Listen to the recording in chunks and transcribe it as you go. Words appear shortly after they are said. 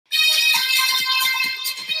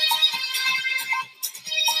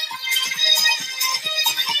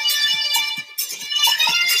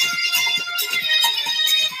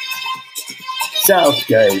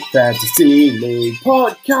Southgate Fantasy League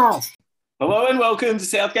Podcast. Hello and welcome to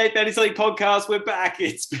Southgate Fantasy League Podcast. We're back.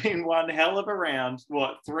 It's been one hell of a round.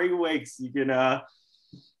 3 weeks? You can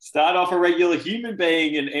start off a regular human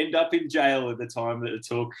being and end up in jail at the time that it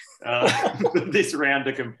took this round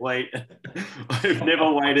to complete. I've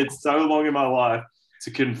never waited so long in my life to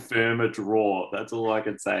confirm a draw. That's all I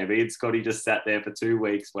can say. Me and Scotty just sat there for 2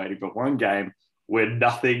 weeks waiting for one game where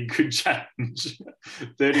nothing could change.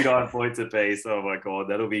 39 points apiece. Oh my God,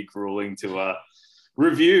 that'll be grueling to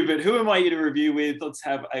review. But who am I here to review with? Let's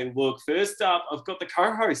have a look. First up, I've got the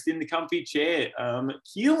co-host in the comfy chair.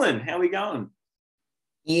 Keelan, how are we going?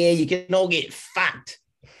 Yeah, you can all get fucked.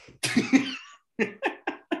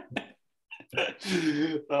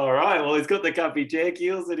 All right. Well, he's got the comfy chair,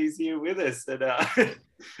 Keels, and he's here with us and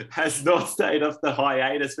has not stayed off the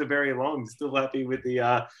hiatus for very long. Still happy with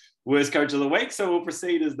the worst coach of the week, so we'll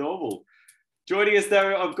proceed as normal. Joining us,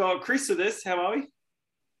 though, I've got Chris with us. How are we?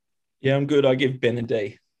 Yeah, I'm good. I give Ben a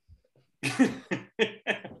D.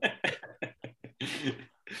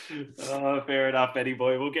 Oh, fair enough, Eddie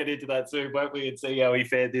boy. We'll get into that soon, won't we, and see how he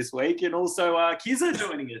fared this week. And also, Kizza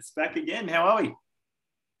joining us back again. How are we?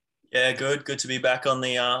 Yeah, good. Good to be back on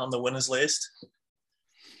the winners list.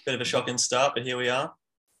 Bit of a shocking start, but here we are.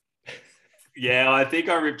 Yeah, I think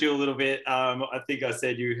I ripped you a little bit. I think I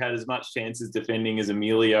said you had as much chances defending as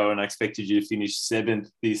Emilio, and I expected you to finish 7th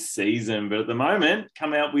this season. But at the moment,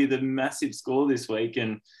 come out with a massive score this week,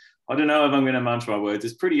 and I don't know if I'm going to munch my words.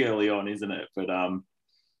 It's pretty early on, isn't it? But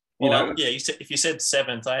yeah. If you said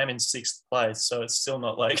 7th, I am in 6th place, so it's still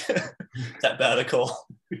not like that bad a call.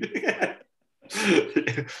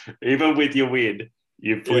 Even with your win,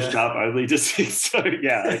 you pushed up only to 6. So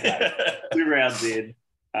yeah, okay. 2 rounds in.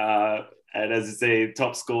 And as I say,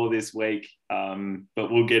 top score this week,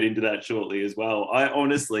 but we'll get into that shortly as well. I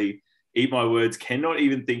honestly, eat my words, cannot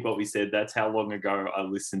even think what we said. That's how long ago I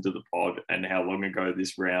listened to the pod and how long ago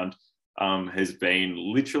this round has been.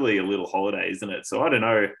 Literally a little holiday, isn't it? So I don't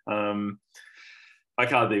know. I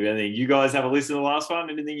can't think of anything. You guys have a listen to the last one?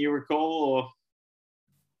 Anything you recall?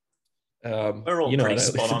 Or we're all pretty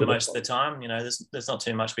spot on most of the time. There's not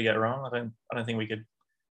too much we get wrong. I don't think we could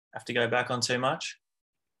have to go back on too much.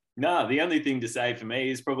 No, the only thing to say for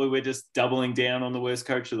me is probably we're just doubling down on the worst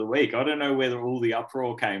coach of the week. I don't know where all the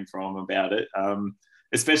uproar came from about it,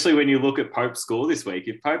 especially when you look at Pope's score this week.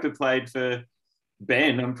 If Pope had played for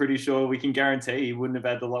Ben, I'm pretty sure we can guarantee he wouldn't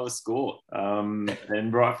have had the lowest score.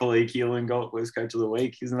 And rightfully, Keelan got worst coach of the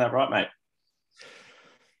week. Isn't that right, mate?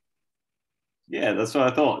 Yeah, that's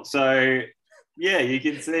what I thought. So, yeah, you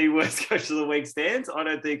can see worst coach of the week stands. I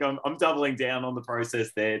don't think I'm doubling down on the process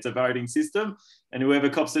there. It's a voting system, and whoever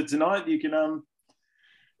cops it tonight, you can,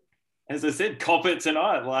 as I said, cop it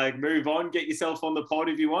tonight. Like, move on, get yourself on the pod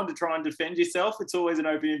if you want to try and defend yourself. It's always an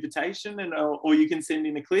open invitation, and or you can send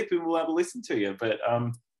in a clip and we'll have a listen to you. But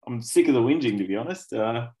I'm sick of the whinging, to be honest.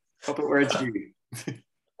 Cop it where it's due.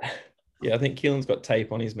 Yeah, I think Keelan's got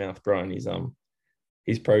tape on his mouth, Brian.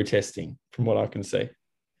 He's protesting, from what I can see.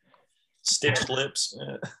 Stitched lips.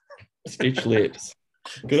 Yeah. Stitched lips.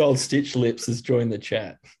 Good old Stitched Lips has joined the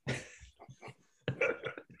chat.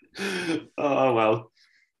 Oh, well.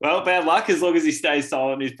 Well, bad luck. As long as he stays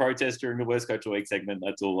silent, his protest during the worst coach of the week segment,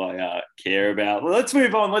 that's all I care about. Well, let's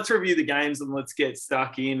move on. Let's review the games and let's get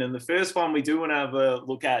stuck in. And the first one we do want to have a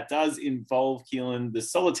look at does involve Keelan, the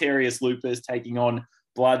Solitarius Lupus, taking on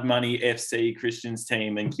Blood Money FC Christian's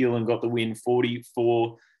team. And Keelan got the win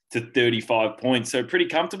 44 to 35 points. So pretty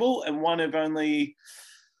comfortable, and one of only,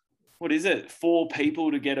 4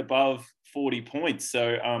 people to get above 40 points.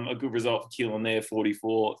 So a good result for Keelan there,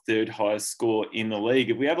 44, third highest score in the league.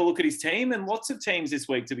 If we have a look at his team, and lots of teams this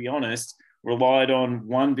week, to be honest, relied on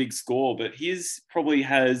one big score, but his probably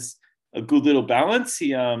has a good little balance.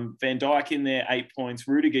 He Van Dijk in there, 8 points,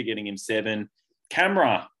 Rudiger getting him 7,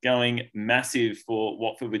 Camera going massive for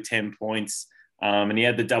Watford with 10 points. And he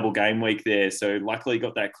had the double game week there. So luckily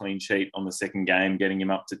got that clean sheet on the second game, getting him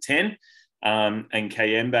up to 10. And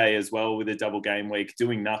Kayembe as well with a double game week,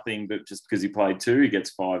 doing nothing, but just because he played 2, he gets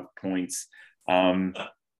 5 points. The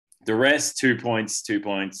rest, 2 points, 2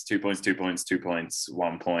 points, 2 points, 2 points, 2 points,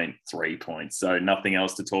 1 point, 3 points. So nothing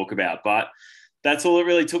else to talk about. But that's all it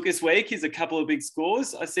really took this week is a couple of big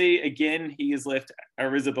scores. I see, again, he has left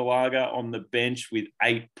Arrizabalaga on the bench with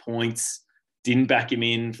 8 points. Didn't back him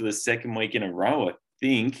in for the second week in a row, I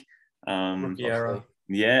think.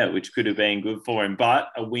 Yeah, which could have been good for him, but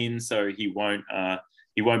a win, so he won't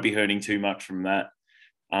be hurting too much from that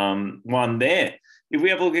one there. If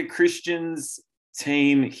we have a look at Christian's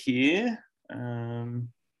team here,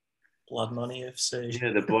 Blood Money FC.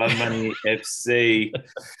 Yeah, the Blood Money FC.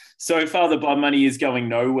 So far, the Blood Money is going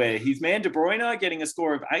nowhere. His man De Bruyne getting a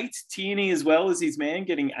score of 8. Tierney as well as his man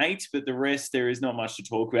getting 8, but the rest there is not much to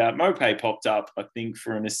talk about. Mopé popped up, I think,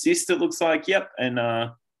 for an assist. It looks like, yep, and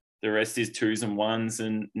the rest is 2s and 1s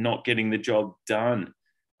and not getting the job done.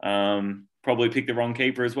 Probably picked the wrong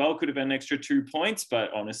keeper as well. Could have been an extra 2 points,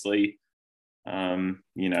 but honestly,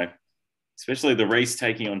 especially the Reece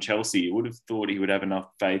taking on Chelsea, you would have thought he would have enough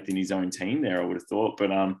faith in his own team there, I would have thought. But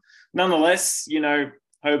nonetheless,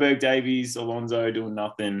 Hoberg, Davies, Alonso doing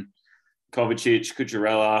nothing. Kovacic,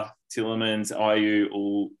 Cucurella, Tillemans, Ayew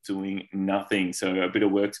all doing nothing. So a bit of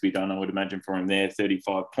work to be done, I would imagine, for him there.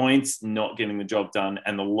 35 points, not getting the job done,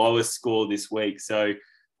 and the lowest score this week. So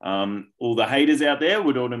all the haters out there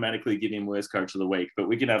would automatically give him worst coach of the week. But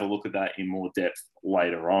we can have a look at that in more depth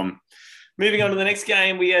later on. Moving on to the next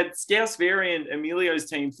game, we had Scouse variant Emilio's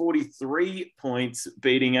team 43 points,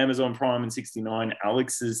 beating Amazon Prime and 69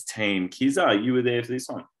 Alex's team. Kizza, you were there for this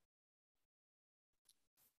one.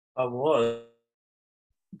 I was.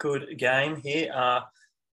 Good game here.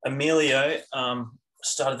 Emilio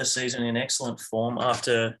started the season in excellent form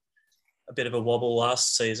after a bit of a wobble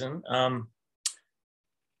last season.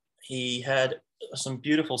 He had some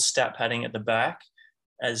beautiful stat padding at the back,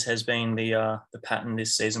 as has been the pattern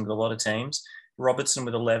this season with a lot of teams. Robertson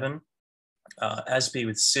with 11, Asby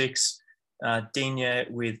with 6, Digne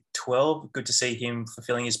with 12. Good to see him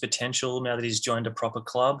fulfilling his potential now that he's joined a proper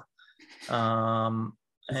club. Is that how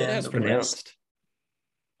it's pronounced?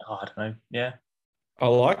 I don't know. Yeah. I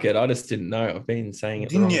like it. I just didn't know. I've been saying it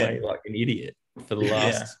the wrong way like an idiot for the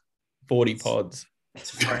last 40 pods.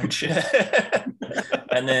 It's French.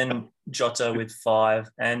 And then Jota with 5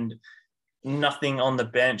 and nothing on the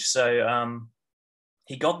bench. So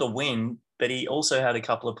he got the win, but he also had a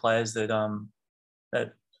couple of players that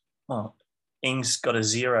Ings got a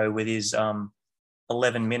 0 with his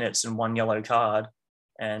 11 minutes and 1 yellow card,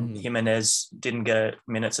 and Jimenez didn't get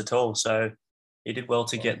minutes at all. So he did well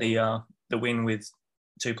to get the win with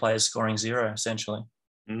 2 players scoring 0, essentially.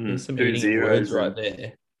 There's some eating of words right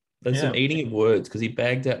there. There's some eating of words because he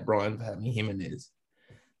bagged out Brian for having Jimenez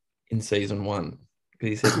in season 1. Because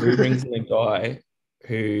he said, who brings in a guy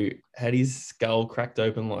who had his skull cracked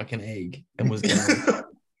open like an egg and was gone.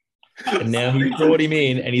 And now he brought him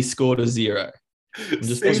in and he scored a 0. I'm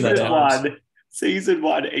just Season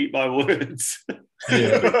 1, eat my words.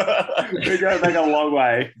 Yeah. We're going back a long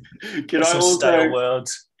way. Can I also,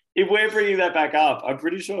 words. If we're bringing that back up, I'm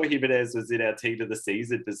pretty sure Jimenez was in our team of the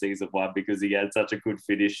season for season 1 because he had such a good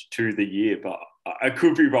finish to the year. But I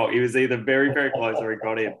could be wrong. He was either very, very close or he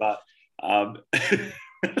got in. But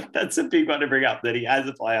that's a big one to bring up, that he has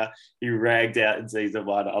a player he ragged out in season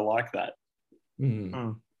 1. I like that.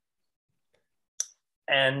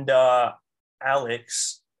 And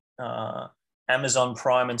Alex, Amazon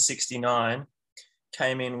Prime and 69,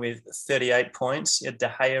 came in with 38 points. He had De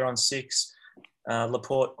Gea on 6,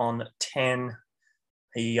 Laporte on 10.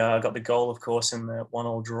 He got the goal, of course, in the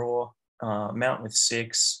 1-1 draw. Mount with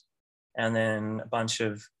 6, and then a bunch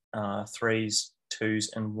of 3s,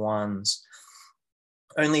 2s, and 1s.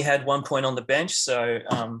 Only had 1 point on the bench, so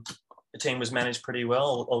the team was managed pretty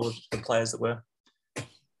well, all of the players that were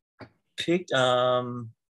picked.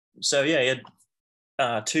 So, yeah, he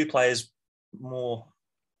had 2 players more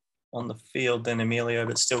on the field than Emilio,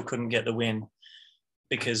 but still couldn't get the win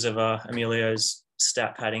because of Emilio's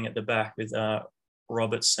stat padding at the back with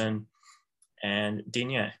Robertson and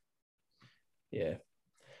Digne. Yeah,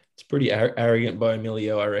 it's pretty arrogant by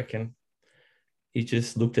Emilio, I reckon. He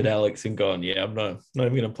just looked at Alex and gone, yeah, I'm not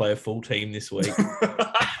even going to play a full team this week.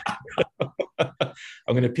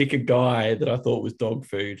 I'm going to pick a guy that I thought was dog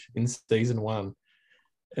food in season 1,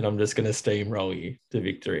 and I'm just going to steamroll you to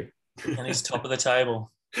victory. And he's top of the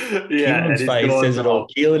table. Yeah, Keelan's face says it all.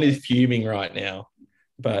 Keelan is fuming right now,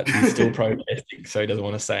 but he's still protesting, so he doesn't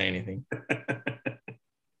want to say anything.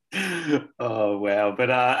 Oh, wow. But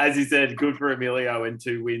as you said, good for Emilio, and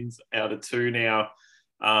 2 wins out of 2 now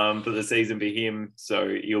for the season for him. So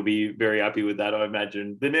you'll be very happy with that, I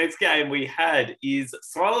imagine. The next game we had is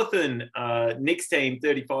Silathan, Nick's team,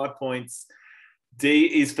 35 points. D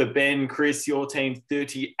is for Ben. Chris, your team,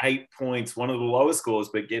 38 points, one of the lowest scores,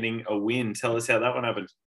 but getting a win. Tell us how that one happened.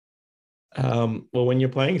 Well, when you're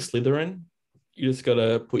playing Slytherin, you just got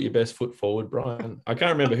to put your best foot forward, Brian. I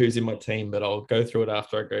can't remember who's in my team, but I'll go through it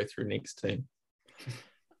after I go through Nick's team.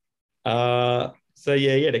 So,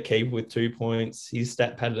 yeah, he had a keeper with 2 points. He's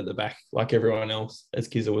stat padded at the back like everyone else, as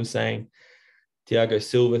Kizza was saying. Thiago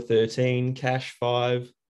Silva, 13. Cash,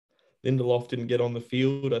 5. Lindelof didn't get on the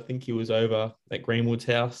field. I think he was over at Greenwood's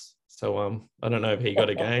house. So I don't know if he got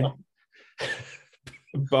a game.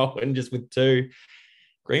 Bowen just with 2.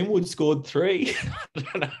 Greenwood scored 3. I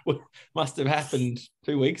don't know what must have happened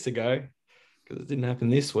 2 weeks ago because it didn't happen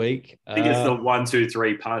this week. I think it's the 1, 2,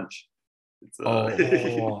 3 punch. It's,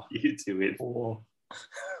 you do it. Oh.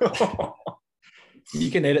 You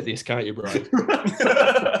can edit this, can't you, bro?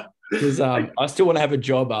 Because I still want to have a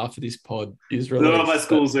job after this pod is released. Not my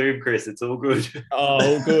school Zoom, Chris. It's all good.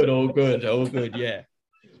 All good. Yeah,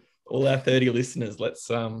 all our 30 listeners. Let's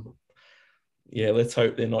hope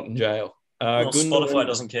they're not in jail. Spotify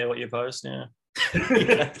doesn't care what you post. Yeah,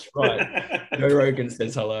 that's right. Joe Rogan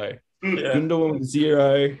says hello. Yeah. Gundogan with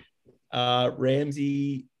 0.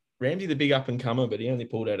 Ramsey, the big up and comer, but he only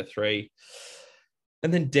pulled out a 3.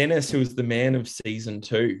 And then Dennis, who was the man of season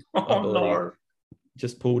 2, I believe. No.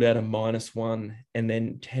 Just pulled out a -1, and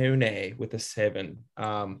then Tone with a 7.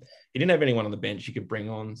 He didn't have anyone on the bench he could bring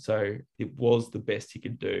on, so it was the best he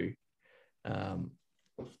could do.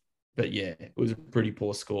 But yeah, it was a pretty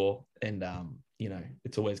poor score, and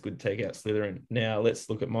it's always good to take out Slytherin. Now let's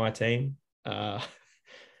look at my team.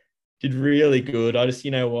 Did really good. I just,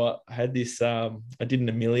 I had this. I did an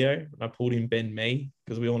Emilio, and I pulled in Ben Mee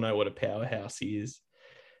because we all know what a powerhouse he is.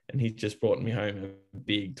 And he's just brought me home a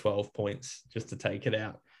big 12 points just to take it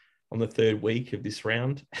out on the 3rd week of this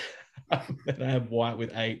round. And I have White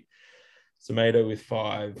with 8, Tomato with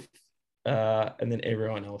 5, and then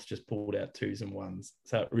everyone else just pulled out 2s and 1s.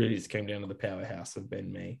 So it really just came down to the powerhouse of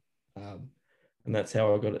Ben Mee. And that's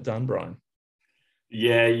how I got it done, Brian.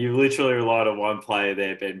 Yeah, you literally relied on one player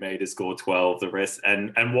there, Ben Mee, to score 12. The rest,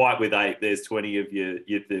 and White with 8, there's 20 of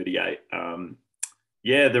your 38.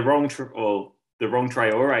 The wrong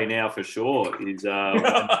Traore now for sure is going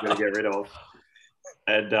to get rid of.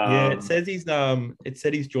 And it says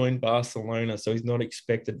he's joined Barcelona, so he's not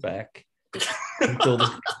expected back until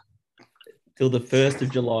the 1st of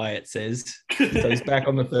July. It says so he's back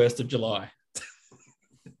on the 1st of July.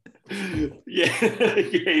 Yeah,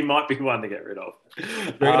 he might be one to get rid of.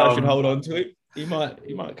 I should hold on to it. He might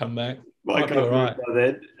come back. Might be all right by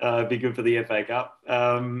then. Be good for the FA Cup.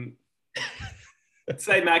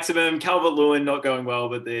 Say maximum. Calvert-Lewin not going well,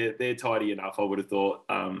 but they're tidy enough, I would have thought,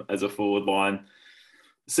 as a forward line.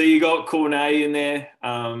 So you got Cornet in there,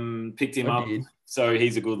 picked him up. So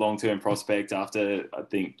he's a good long-term prospect after, I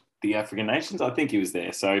think, the African Nations. I think he was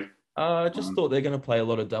there. So I just thought they're going to play a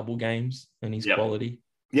lot of double games and his quality.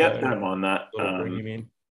 Yep, don't mind that. Bring him in.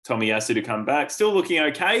 Tommy Yasu to come back. Still looking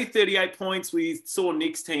okay. 38 points. We saw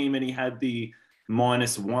Nick's team and he had the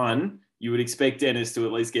 -1. You would expect Dennis to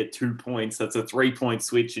at least get 2 points. That's a 3-point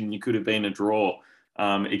switch, and you could have been a draw,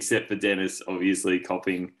 except for Dennis obviously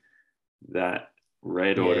copying that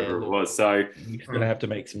red or whatever it was. So he's going to have to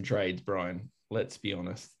make some trades, Brian. Let's be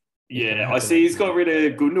honest. Yeah, I see he's got rid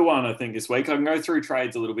of Gundogan, I think, this week. I can go through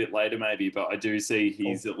trades a little bit later maybe, but I do see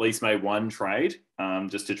he's at least made one trade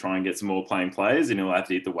just to try and get some more playing players, and he'll have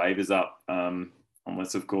to hit the waivers up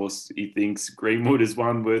unless, of course, he thinks Greenwood is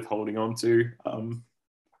one worth holding on to.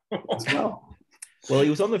 As well. Well, he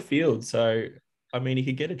was on the field, so I mean, he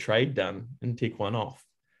could get a trade done and tick one off.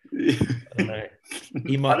 I don't know.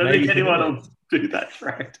 I don't think anyone will do that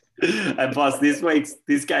trade. And plus,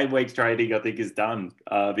 this game week's trading, I think, is done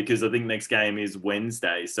because I think next game is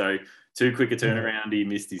Wednesday. So too quick a turnaround. He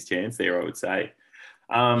missed his chance there, I would say.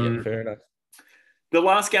 Fair enough. The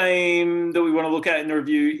last game that we want to look at in the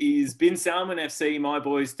review is Bin Salman FC, my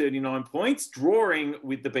boys, 39 points, drawing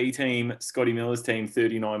with the B team, Scotty Miller's team,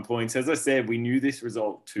 39 points. As I said, we knew this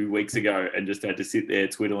result 2 weeks ago and just had to sit there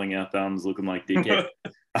twiddling our thumbs, looking like dickheads.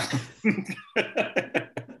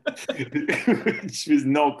 Which was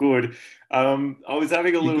not good. I was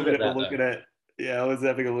having a little bit of a look at it. Yeah, I was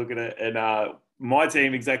having a look at it. And my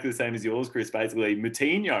team, exactly the same as yours, Chris, basically.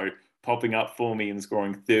 Moutinho popping up for me and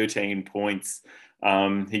scoring 13 points.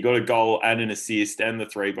 He got a goal and an assist and the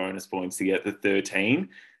 3 bonus points to get the 13.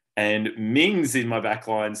 And Mings in my back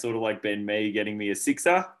line, sort of like Ben Mee, getting me a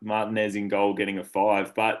 6er. Martinez in goal, getting a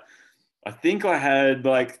 5. But I think I had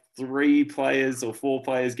like 3 players or 4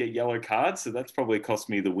 players get yellow cards. So that's probably cost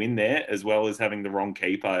me the win there, as well as having the wrong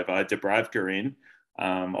keeper. If I had Dubravka in,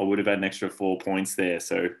 I would have had an extra 4 points there.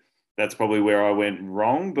 So that's probably where I went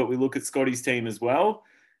wrong. But we look at Scotty's team as well.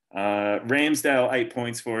 Ramsdale, 8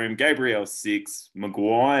 points for him. Gabriel, 6.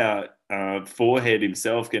 Maguire, forehead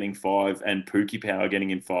himself getting 5. And Pookie Power getting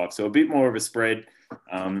in 5. So a bit more of a spread.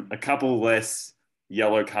 A couple less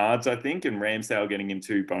yellow cards, I think. And Ramsdale getting him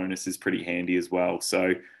 2 bonus is pretty handy as well.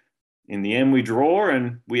 So in the end, we draw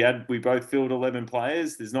and we both filled 11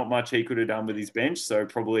 players. There's not much he could have done with his bench. So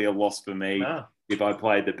probably a loss for me if I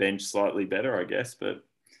played the bench slightly better, I guess. But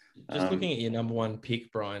just looking at your number 1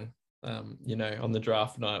 pick, Brian. on the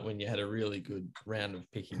draft night when you had a really good round of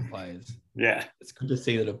picking players. Yeah. It's good to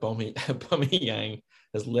see that Aubameyang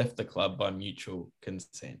has left the club by mutual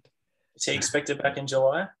consent. Is he expected back in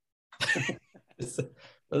July?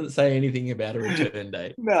 Doesn't say anything about a return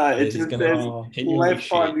date. No, it just says left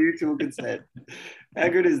by mutual consent. How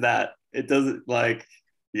good is that? It doesn't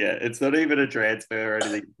it's not even a transfer or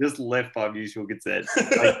anything. Just left by mutual consent.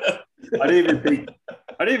 I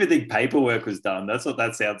don't even think paperwork was done. That's what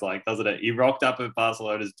that sounds like, doesn't it? He rocked up at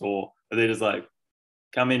Barcelona's door and then just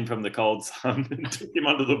come in from the cold sun and took him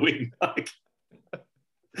under the wing.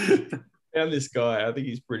 Found this guy. I think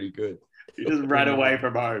he's pretty good. He just ran away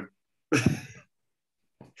from home.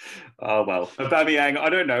 Oh, well. Aubameyang, I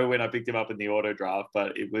don't know when I picked him up in the auto draft,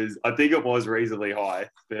 but I think it was reasonably high.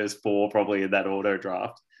 There's 4 probably in that auto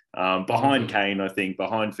draft. Behind Kane, I think,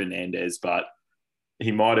 behind Fernandez, but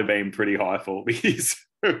he might have been pretty high for me. It's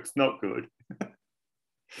not good.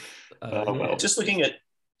 Well. Just looking at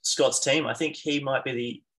Scott's team, I think he might be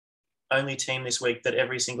the only team this week that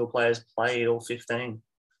every single player's played all 15.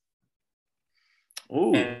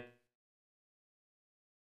 Ooh.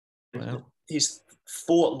 Wow. His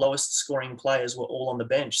 4 lowest scoring players were all on the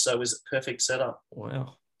bench, so it was a perfect setup.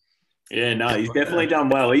 Wow. Yeah, no, he's definitely done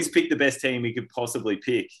well. He's picked the best team he could possibly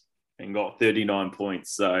pick and got 39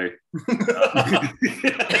 points. So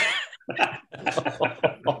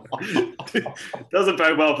doesn't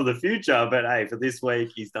bode well for the future, but hey, for this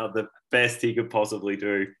week, he's done the best he could possibly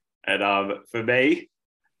do. And for me,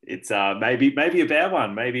 it's maybe a bad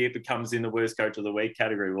one. Maybe it becomes in the worst coach of the week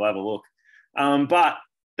category. We'll have a look. But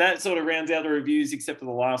that sort of rounds out the reviews, except for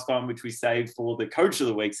the last one, which we saved for the Coach of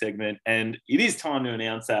the Week segment. And it is time to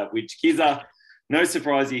announce that, which, Kizza, no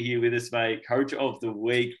surprise you're here with us, mate. Coach of the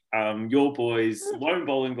Week, your boys, Lone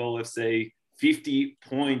Bowling Ball FC, 50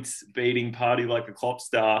 points, beating Party Like a Clop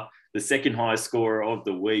Star, the second highest scorer of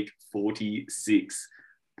the week, 46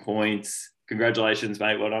 points. Congratulations,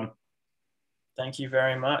 mate. Well done. Thank you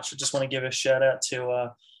very much. I just want to give a shout out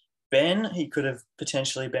to Ben. He could have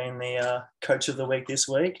potentially been the coach of the week this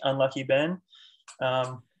week. Unlucky Ben.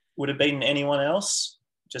 Would have beaten anyone else.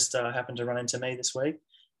 Just happened to run into me this week.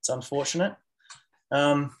 It's unfortunate.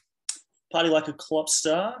 Party Like a Clop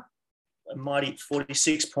Star, a mighty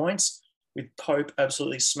 46 points, with Pope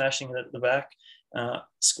absolutely smashing it at the back,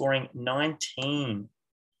 scoring 19.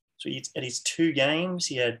 So at his 2 games,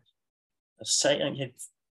 he had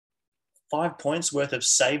 5 points worth of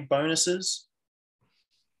save bonuses.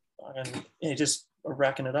 And just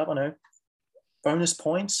racking it up. I know. Bonus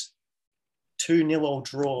points, 2-0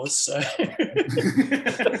 draws. So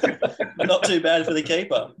not too bad for the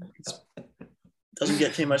keeper. Doesn't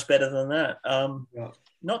get too much better than that.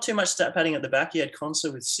 Not too much stat padding at the back. He had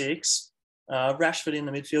Conser with 6, Rashford in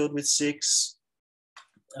the midfield with 6,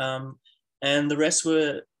 and the rest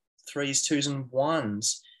were 3s, 2s, and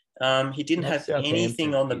 1s. He didn't have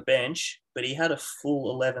anything on the bench, but he had a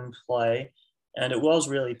full 11 play. And it was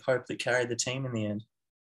really Pope that carried the team in the end.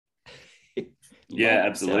 Yeah,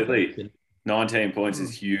 absolutely. 19 points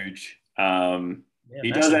is huge.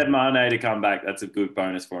 He does have Mane to come back. That's a good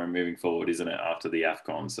bonus for him moving forward, isn't it, after the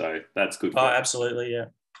AFCON? So that's good. Absolutely, yeah.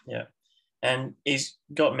 Yeah. And he's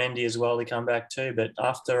got Mendy as well to come back too. But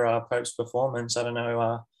after Pope's performance, I don't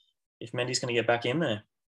know if Mendy's going to get back in there.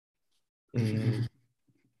 Mm.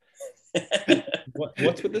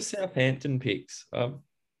 What's with the Southampton picks?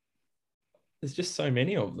 There's just so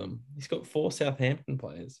many of them. He's got 4 Southampton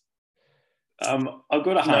players. I've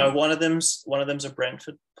got a hunch. No, one of them's a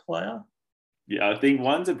Brentford player. Yeah, I think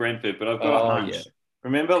one's a Brentford, but I've got a hunch. Yeah.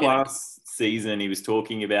 Remember last season he was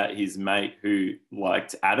talking about his mate who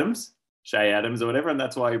liked Adams, Shay Adams or whatever, and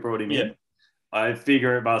that's why he brought him in. I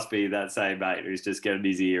figure it must be that same mate who's just getting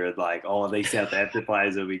his ear and these Southampton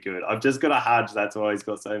players will be good. I've just got a hunch that's why he's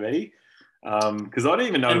got so many. Because I don't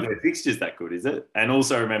even know if their fixture's that good, is it? And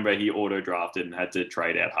also remember he auto-drafted and had to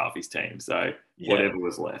trade out half his team. So whatever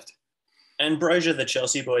was left. And Brozier, the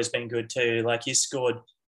Chelsea boy, has been good too. He scored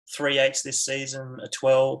 3 8s this season,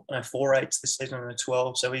 4 8s this season, and a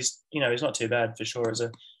 12. So he's not too bad for sure as a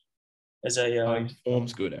his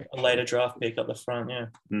form's good, actually. A later draft pick up the front, yeah.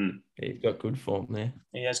 Yeah, he's got good form there.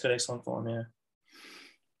 He has got excellent form, yeah.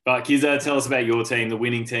 But Kizza, tell us about your team, the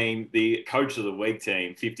winning team, the Coach of the Week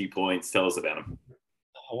team, 50 points. Tell us about them.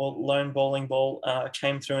 Well, Lone Bowling Ball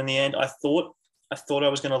came through in the end. I thought I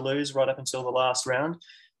was going to lose right up until the last round.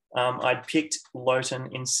 I'd picked Lowton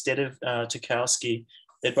instead of Tarkowski.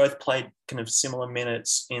 They both played kind of similar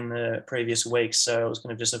minutes in the previous week, so it was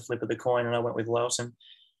kind of just a flip of the coin, and I went with Lowton.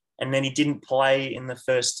 And then he didn't play in the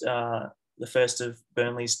first of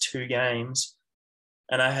Burnley's 2 games.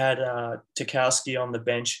 And I had Tarkowski on the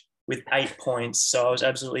bench with 8 points. So I was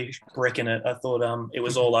absolutely bricking it. I thought it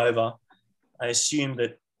was all over. I assumed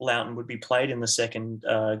that Loughton would be played in the second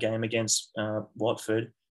game against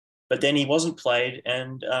Watford, but then he wasn't played,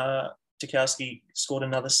 and Tarkowski scored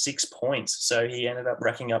another 6 points. So he ended up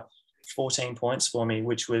racking up 14 points for me,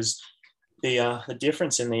 which was the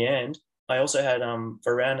difference in the end. I also had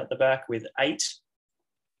Varane at the back with 8,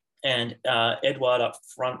 and Edouard up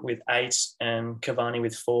front with 8, and Cavani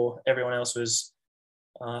with 4. Everyone else was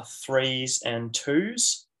 3s and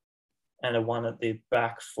 2s, and a 1 at the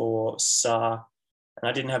back for Sarr. And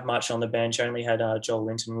I didn't have much on the bench. I only had Joel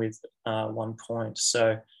Linton with 1 point.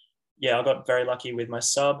 So, yeah, I got very lucky with my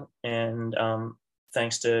sub, and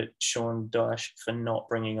thanks to Sean Dyche for not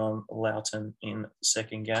bringing on Loughton in the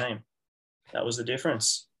second game. That was the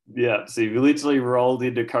difference. Yeah, so you literally rolled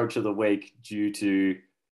into Coach of the Week due to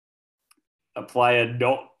a player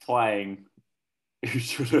not playing who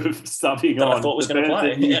should have subbing that on. I thought was going to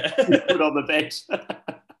play. Yeah. Put on the bench.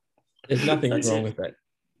 There's nothing That's wrong it. with that.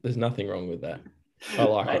 There's nothing wrong with that. I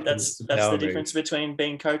like Mate, it. that's the difference between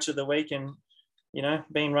being Coach of the Week and,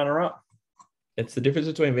 being runner-up. It's the difference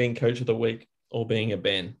between being Coach of the Week or being a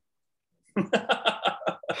Ben.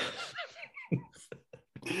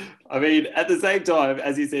 I mean, at the same time,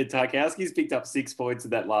 as you said, Tarkowski's picked up 6 points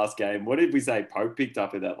in that last game. What did we say Pope picked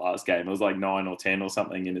up in that last game? It was like 9 or 10 or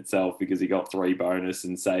something in itself, because he got 3 bonus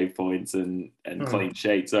and save points and clean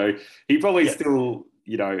sheet. So he probably still,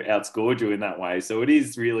 outscored you in that way. So it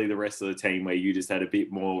is really the rest of the team where you just had a bit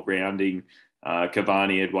more rounding.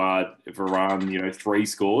 Cavani, Edouard, Varane, 3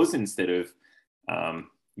 scores instead of,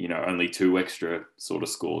 only 2 extra sort of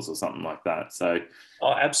scores or something like that. So,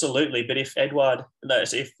 absolutely. But if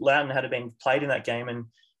Loughton had been played in that game and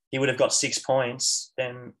he would have got 6 points,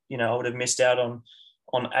 then I would have missed out on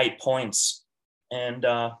 8 points, and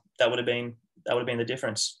that would have been the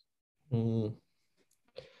difference. Mm.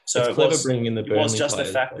 So it's clever bringing in the Burnley it was just players,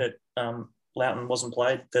 the fact that Loughton wasn't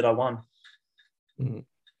played that I won. Mm.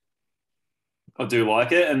 I do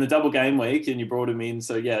like it. And the double game week, and you brought him in.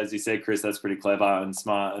 So, yeah, as you said, Chris, that's pretty clever and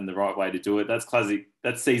smart and the right way to do it. That's classic.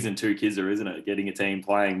 That's season 2 Kizzer, isn't it? Getting a team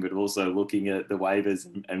playing, but also looking at the waivers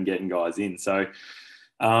and getting guys in. So,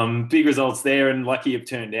 big results there, and lucky it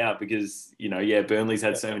turned out because, Burnley's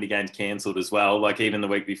had so many games cancelled as well. Like even the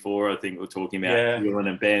week before, I think we were talking about Keelan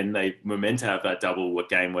and Ben. They were meant to have that double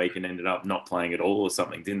game week and ended up not playing at all or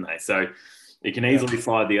something, didn't they? So it can easily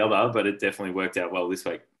slide the other, but it definitely worked out well this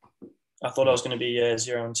week. I thought I was going to be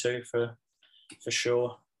 0-2 for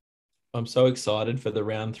sure. I'm so excited for the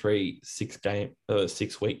round 3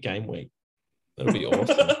 6-week game week. That'll be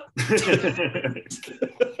awesome.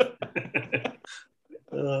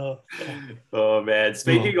 Oh man!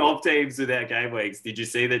 Speaking of teams without game weeks, did you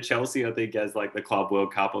see that Chelsea, I think, has like the Club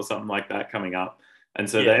World Cup or something like that coming up, and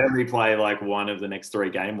so they only play like one of the next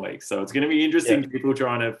 3 game weeks. So it's going to be interesting. People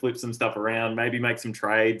trying to flip some stuff around, maybe make some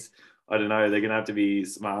trades. I don't know. They're going to have to be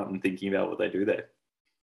smart and thinking about what they do there.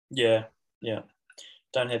 Yeah.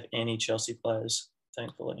 Don't have any Chelsea players,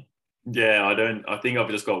 thankfully. Yeah, I don't. I think I've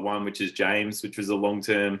just got one, which is James, which was a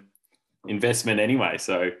long-term investment anyway.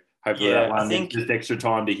 So hopefully that one is just extra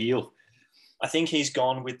time to heal. I think he's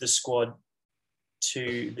gone with the squad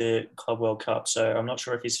to the Club World Cup. So I'm not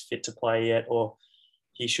sure if he's fit to play yet, or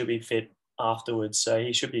he should be fit afterwards. So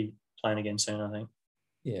he should be playing again soon, I think.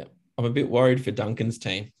 Yeah. I'm a bit worried for Duncan's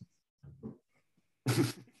team.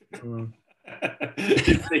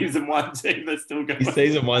 His season 1 team that's still going. His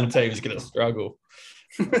season 1 team is going to struggle.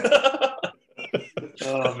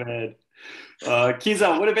 Oh man,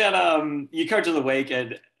 Kizza, what about you Coach of the Week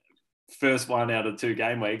and first one out of 2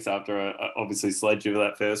 game weeks after obviously sledged you for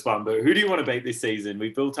that first one? But who do you want to beat this season?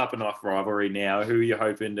 We've built up enough rivalry now. Who are you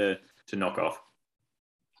hoping to knock off?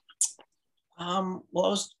 Well, I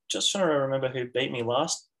was just trying to remember who beat me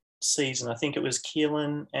last season. I think it was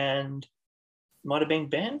Keelan and might have been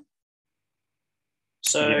Ben.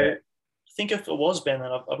 So I think if it was Ben, then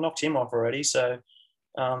I've knocked him off already. So,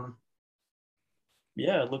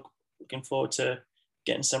 looking forward to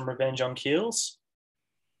getting some revenge on Keels,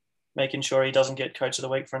 making sure he doesn't get Coach of the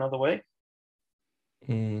Week for another week.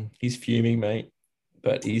 He's fuming, mate,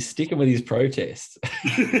 but he's sticking with his protest.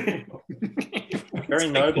 Very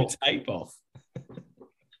noble. Tape off.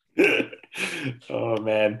 Oh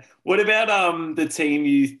man, what about the team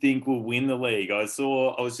you think will win the league? I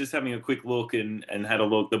was just having a quick look and had a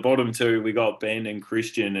look. The bottom 2, we got Ben and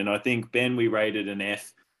Christian, and I think Ben we rated an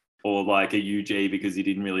F or like a UG because he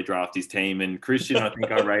didn't really draft his team, and Christian I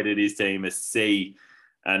think I rated his team a C,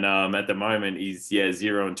 and at the moment he's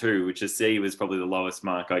 0-2, which a C was probably the lowest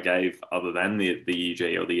mark I gave other than the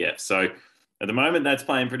UG or the F. So At the moment, that's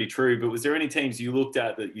playing pretty true. But was there any teams you looked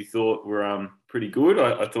at that you thought were pretty good?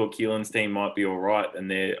 I thought Keelan's team might be all right, and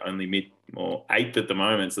they're only mid or 8th at the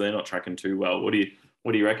moment, so they're not tracking too well. What do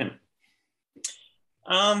you reckon?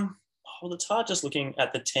 Well, it's hard just looking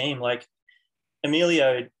at the team. Like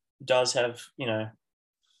Emilio does have,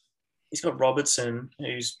 he's got Robertson,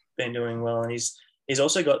 who's been doing well, and he's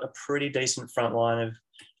also got a pretty decent front line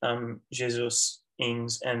of Jesus,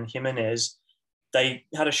 Ings, and Jimenez. They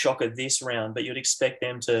had a shocker this round, but you'd expect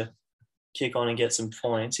them to kick on and get some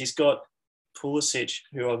points. He's got Pulisic,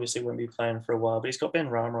 who obviously won't be playing for a while, but he's got Ben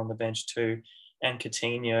Rama on the bench too, and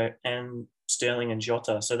Coutinho, and Sterling and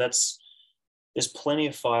Jota. So there's plenty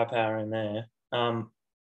of firepower in there.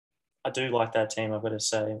 I do like that team, I've got to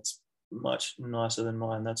say. It's much nicer than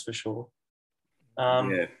mine, that's for sure.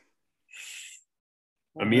 Yeah.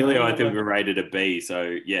 Emilio, I think we rated a B.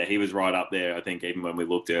 So, yeah, he was right up there, I think, even when we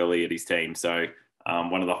looked early at his team. So,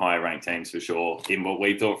 one of the higher ranked teams for sure in what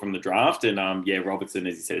we thought from the draft. And, Robertson,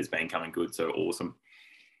 as you said, has been coming good. So, awesome.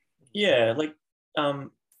 Yeah, like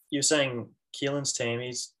you're saying Keelan's team,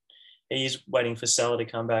 he's waiting for Salah to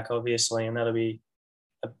come back, obviously, and that'll be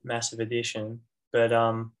a massive addition. But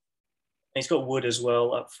he's got Wood as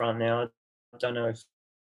well up front now. I don't know if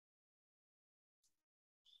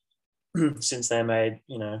since they made,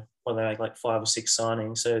 they make like 5 or 6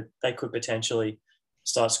 signings, so they could potentially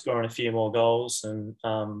start scoring a few more goals, and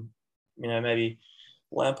maybe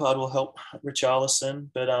Lampard will help Richarlison.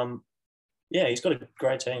 But he's got a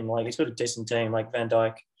great team. Like he's got a decent team, like Van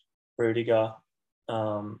Dijk, Rudiger,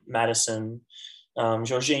 Madison.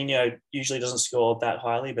 Jorginho usually doesn't score that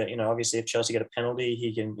highly, but obviously if Chelsea get a penalty,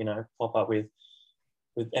 he can pop up with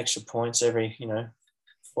extra points every 4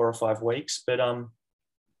 or 5 weeks. But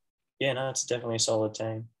it's definitely a solid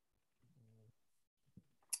team.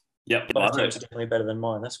 Yep, both teams are definitely better than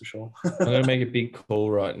mine, that's for sure. I'm going to make a big call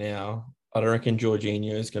right now. I don't reckon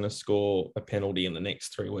Jorginho is going to score a penalty in the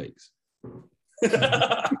next 3 weeks.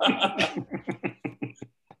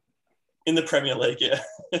 In the Premier League, yeah.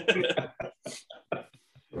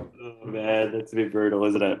 Oh, man, that's a bit brutal,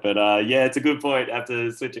 isn't it? But, it's a good point. Have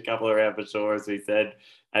to switch a couple around for sure, as we said.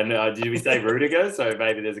 And did we say Rudiger? So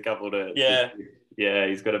maybe there's a couple to... Yeah. Yeah,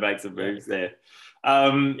 he's got to make some moves there.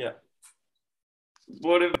 Yeah.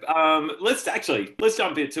 Let's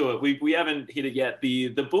jump into it. We haven't hit it yet.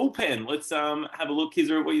 The bullpen. Let's have a look,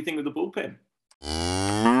 Kizza, at what you think of the bullpen.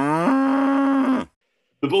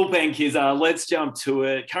 The bullpen, Kizza. Let's jump to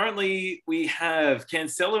it. Currently, we have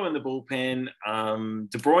Cancelo in the bullpen,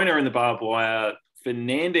 De Bruyne in the barbed wire,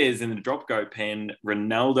 Fernandez in the drop goat pen,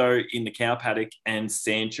 Ronaldo in the cow paddock, and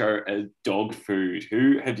Sancho as dog food.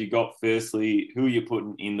 Who have you got firstly? Who are you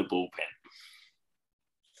putting in the bullpen?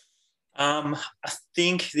 I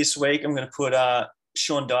think this week I'm going to put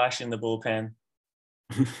Sean Dyche in the bullpen.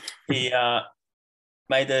 He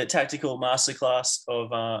made the tactical masterclass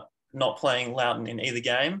of not playing Loughton in either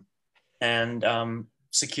game and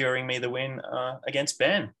securing me the win against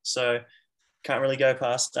Ben. So can't really go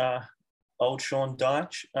past old Sean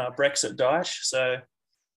Dyche, Brexit Dyche. So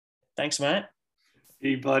thanks, mate.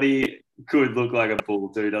 He bloody could look like a bull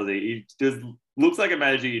too, does he? He just looks like a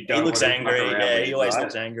manager you don't. He looks angry. Yeah, with, he always right?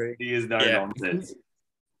 looks angry. He is no nonsense.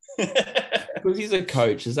 Because he's a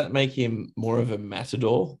coach, does that make him more of a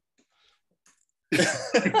matador? The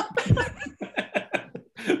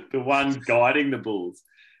one guiding the bulls.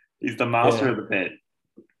 He's the master of the pet.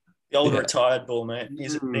 The old retired bull, mate.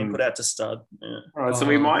 He's been put out to stud. Yeah. All right, so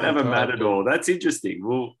we might have a matador. That's interesting.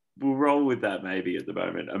 We'll roll with that maybe at the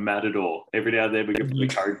moment. A matador. Every now and then we can put the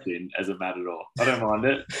coach in as a matador. I don't mind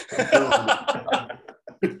it.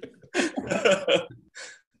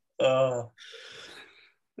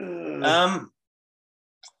 I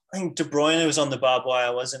think De Bruyne was on the barbed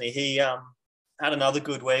wire, wasn't he? He had another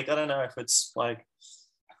good week. I don't know if it's like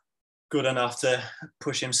good enough to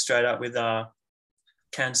push him straight up with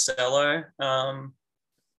Cancelo.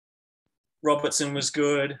 Robertson was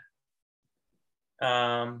good.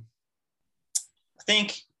 I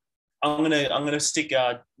think I'm gonna stick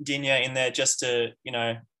Digne in there just to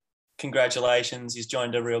congratulations, he's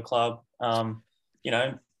joined a real club.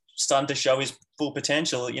 Starting to show his full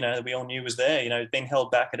potential. That we all knew was there. He's been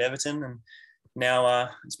held back at Everton, and now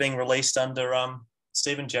it's being released under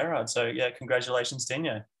Steven Gerrard. So yeah, congratulations,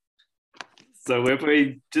 Digne. So we're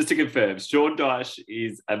putting, just to confirm, Sean Dyche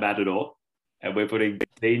is a matador, and we're putting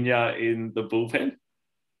Digne in the bullpen.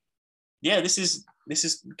 Yeah, this is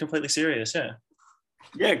completely serious. Yeah.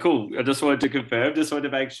 Yeah, cool. I just wanted to confirm. Just wanted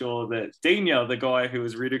to make sure that Digne, the guy who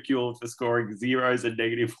was ridiculed for scoring zeros and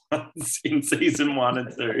negative ones in season 1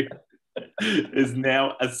 and 2, is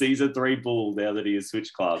now a season 3 bull now that he has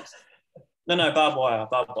switched clubs. No, barbed wire.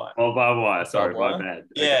 Oh, barbed wire. Sorry, Barbed my wire? bad.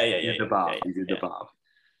 Yeah. He's in the barb. He's in the barb.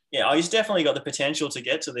 Yeah, he's definitely got the potential to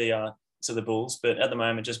get to the Bulls, but at the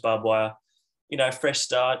moment, just barbed wire. Fresh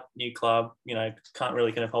start, new club. Can't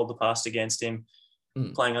really kind of hold the past against him.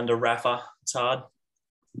 Playing under Rafa, it's hard.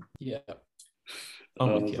 Yeah.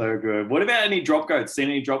 So good. What about any drop goats? Seen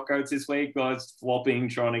any drop goats this week? Guys flopping,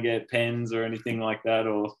 trying to get pens or anything like that?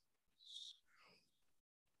 Or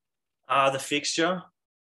the fixture.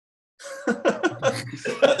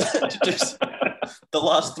 Just the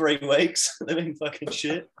last 3 weeks, they've been fucking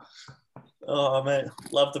shit. Oh man,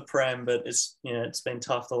 love the Prem, but it's been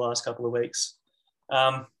tough the last couple of weeks.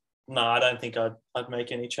 No, I don't think I'd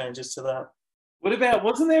make any changes to that. what about?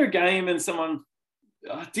 Wasn't there a game and someone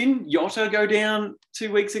didn't Yotta go down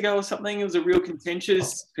 2 weeks ago or something? It was a real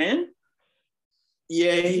contentious pen.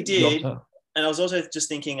 Yeah, he did. Yotta. And I was also just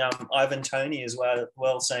thinking, Ivan Toney as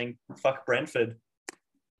well, saying "fuck Brentford."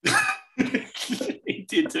 He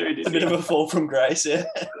did too. It's a bit of a fall from grace, yeah.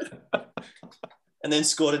 And then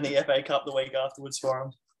scored in the FA Cup the week afterwards for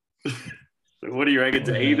him. So what do you reckon,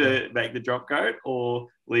 to either make the drop goat or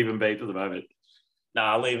leave him be for the moment?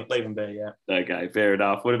 Nah, leave him be, yeah. Okay, fair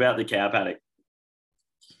enough. What about the cow paddock?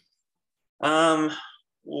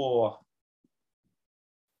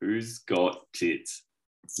 Who's got tits?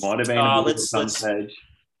 Might have been at some stage.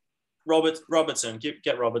 Robertson,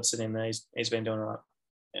 get Robertson in there. He's been doing all right.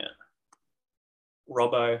 Yeah.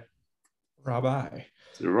 Robbo.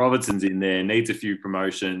 So Robertson's in there, needs a few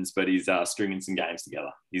promotions, but he's stringing some games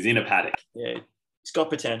together. He's in a paddock. Yeah, he's got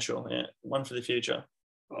potential. Yeah, one for the future.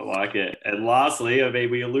 I like it. And lastly,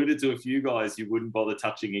 we alluded to a few guys you wouldn't bother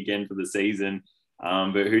touching again for the season,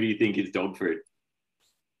 but who do you think is dog fruit?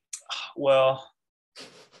 Well,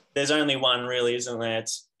 there's only one really, isn't there?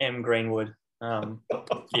 It's M. Greenwood.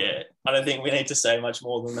 Yeah, I don't think we need to say much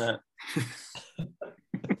more than that.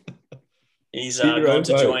 He's going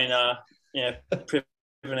to join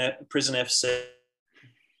Prison FC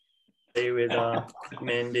with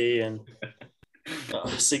Mendy and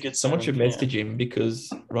Sigurdsson. Someone should message him because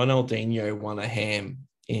Ronaldinho won a ham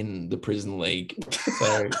in the Prison League.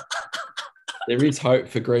 So there is hope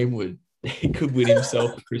for Greenwood. He could win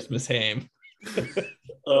himself a Christmas ham.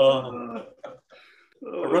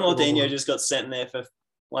 Ronaldinho just got sent there for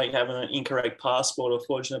having an incorrect passport or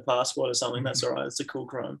forging a passport or something. That's all right. It's a cool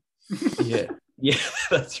crime. Yeah,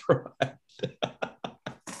 that's right.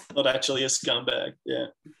 Not actually a scumbag. Yeah.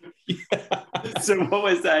 So what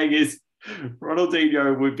we're saying is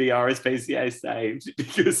Ronaldinho would be RSPCA saved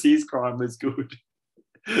because his crime was good.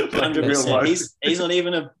 Like the real life. He's not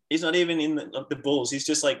even in the Bulls. He's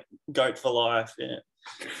just like goat for life. Yeah.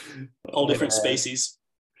 Whole different species.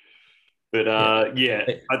 But I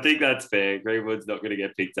think that's fair. Greenwood's not going to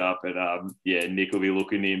get picked up, and Nick will be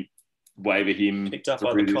looking him, waiver him picked up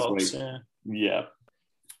by the Cops. Yeah.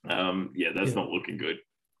 That's not looking good.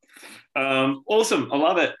 Awesome. I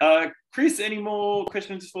love it. Chris, any more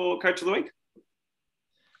questions for Coach of the Week?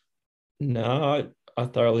 No, I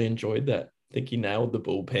thoroughly enjoyed that. I think he nailed the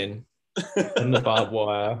bullpen and the barbed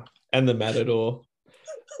wire and the Matador.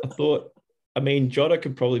 Jota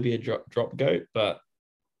could probably be a drop goat, but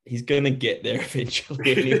he's going to get there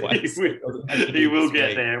eventually anyway. He will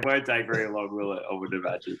get there. It won't take very long, will it? I would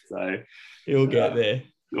imagine. So he'll get there.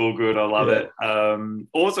 All good. I love it.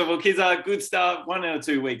 Awesome. Well, kids, good start. 1 or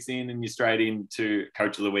 2 weeks in and you're straight into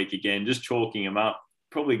Coach of the Week again, just chalking them up.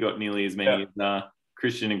 Probably got nearly as many as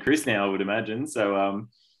Christian and Chris now, I would imagine. So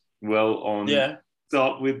well on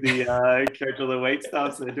top with the Coach of the Week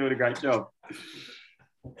stuff. So they're doing a great job.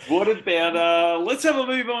 What about, let's have a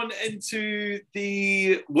move on into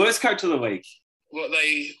the worst Coach of the Week. What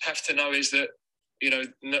they have to know is that,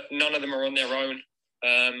 none of them are on their own.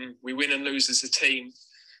 We win and lose as a team.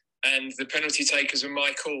 And the penalty takers are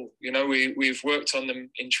my call. We've worked on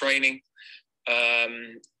them in training.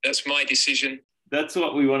 That's my decision. That's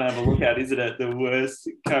what we want to have a look at, isn't it? The worst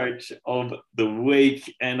coach of the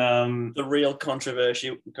week. And the real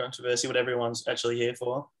controversy, what everyone's actually here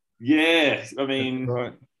for. Yeah.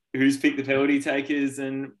 Right. Who's picked the penalty takers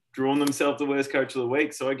and drawn themselves the worst coach of the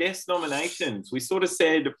week? So I guess nominations. We sort of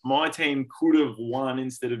said my team could have won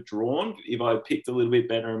instead of drawn if I picked a little bit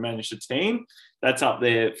better and managed a team. That's up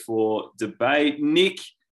there for debate. Nick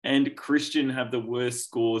and Christian have the worst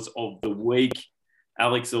scores of the week.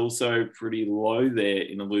 Alex also pretty low there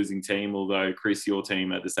in a losing team, although Chris, your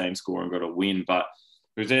team had the same score and got a win. But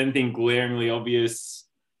was there anything glaringly obvious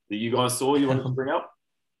that you guys saw you wanted to bring up?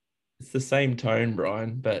 It's the same tone,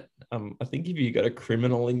 Brian, but I think if you got a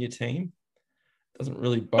criminal in your team, it doesn't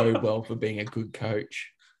really bode well for being a good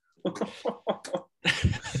coach. I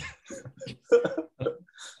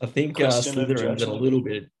think Slytherin's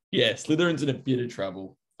Yeah, Slytherin's in a bit of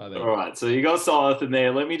trouble, I think. All right, so you got Silas in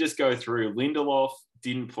there. Let me just go through. Lindelof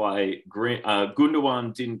didn't play.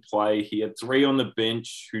 Gundogan didn't play. He had 3 on the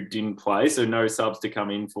bench who didn't play, so no subs to come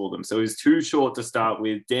in for them. So he was too short to start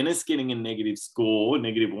with. Dennis getting a negative score,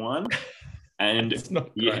 -1. And It's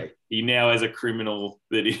not great. he now has a criminal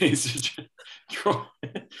that he needs to try.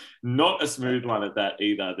 Not a smooth one at that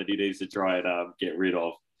either, that he needs to try and get rid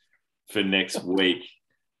of for next week.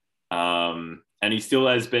 And he still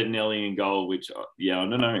has Bettinelli in goal, which, I don't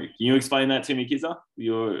know. Can you explain that to me, Kizza?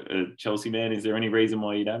 You're a Chelsea man. Is there any reason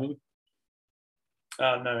why you'd have him?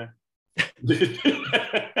 No.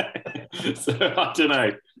 So I don't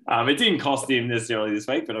know. It didn't cost him necessarily this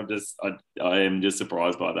week, but I am just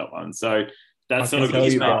surprised by that one. So that's not a good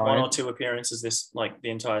He's made start. 1 or 2 appearances the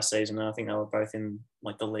entire season, and I think they were both in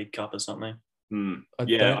the League Cup or something. I don't think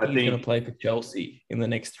he's going to play for Chelsea in the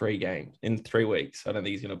next 3 games. In 3 weeks, I don't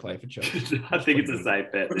think he's going to play for Chelsea. I think it's a safe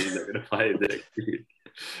bet that he's not going to play next week.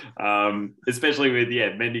 Especially with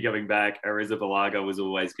Mendy coming back. Arrizabalaga was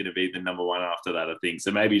always going to be the number 1 after that, I think.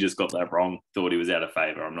 So maybe he just got that wrong. Thought he was out of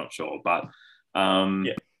favour. I'm not sure, but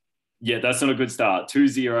that's not a good start. 2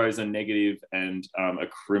 zeros, a negative, and a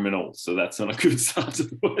criminal. So that's not a good start to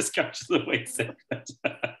the worst coach of the week segment.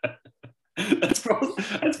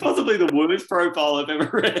 That's possibly the worst profile I've ever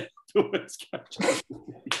read. The worst coach of the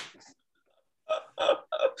week.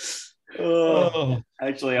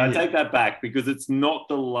 Actually, I take that back because it's not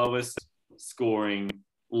the lowest scoring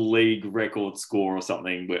league record score or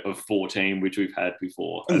something of 14, which we've had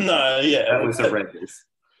before. That was horrendous.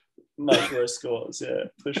 Much worse scores,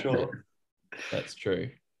 for sure. That's true.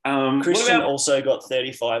 Christian also got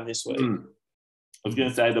 35 this week. I was going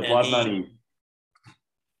to say the blood money.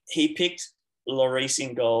 He picked Lloris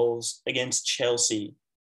in goals against Chelsea.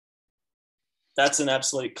 That's an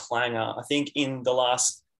absolute clanger. I think in the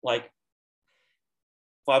last 5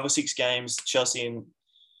 or 6 games Chelsea and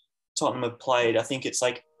Tottenham have played, I think it's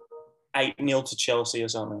 8-0 to Chelsea or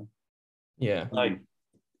something. Yeah.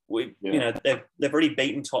 They've already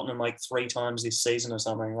beaten Tottenham 3 times this season or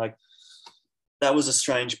something. That was a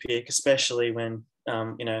strange pick, especially when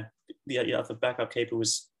the other backup keeper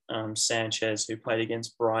was Sanchez, who played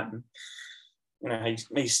against Brighton.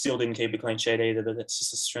 He still didn't keep a clean sheet either, but it's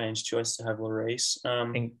just a strange choice to have Lloris.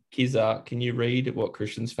 And Kizza, can you read what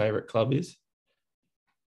Christian's favourite club is?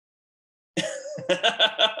 He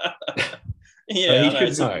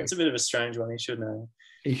should know. It's a bit of a strange one. He should know.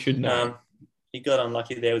 He should know. He got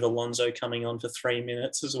unlucky there with Alonso coming on for 3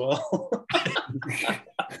 minutes as well.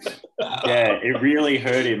 It really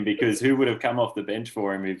hurt him because who would have come off the bench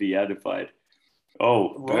for him if he had played?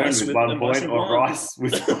 Oh, Rice with 1 point or Rice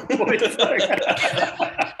with 1 point.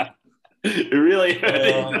 It really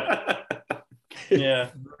hurt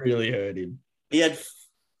him. Really hurt him. He had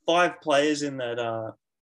 5 players in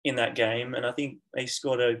that game, and I think he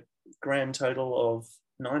scored a grand total of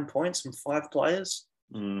 9 points from 5 players.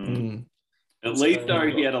 At least, though,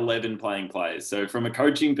 he had 11 playing players. So from a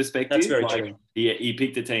coaching perspective, that's very true. He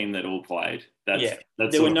picked a team that all played.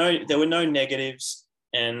 There were no negatives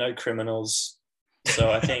and no criminals.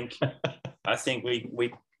 So I think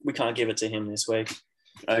we can't give it to him this week.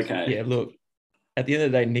 Okay. Yeah, look, at the end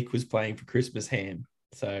of the day, Nick was playing for Christmas ham.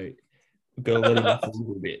 So we've got to let him off a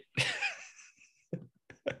little bit.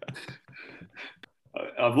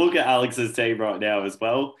 I've looked at Alex's team right now as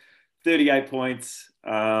well. 38 points,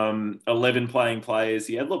 11 playing players.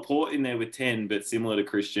 He had Laporte in there with 10, but similar to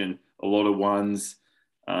Christian, a lot of ones,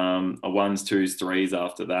 ones, twos, threes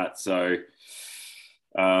after that. So,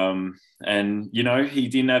 and, he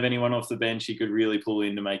didn't have anyone off the bench he could really pull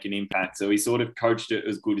in to make an impact. So he sort of coached it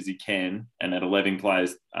as good as he can and had 11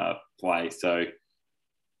 players play. So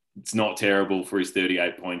it's not terrible for his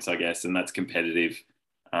 38 points, I guess, and that's competitive.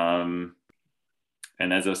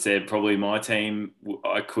 And as I said, probably my team,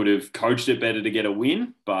 I could have coached it better to get a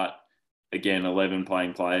win. But again, 11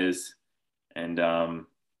 playing players. And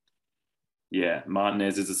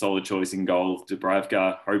Martinez is a solid choice in goal.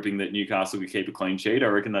 Dubravka, hoping that Newcastle could keep a clean sheet. I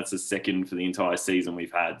reckon that's the second for the entire season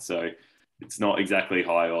we've had. So it's not exactly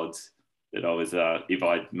high odds that I was, if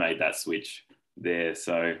I made that switch there.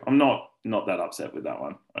 So I'm not that upset with that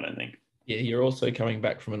one, I don't think. Yeah, you're also coming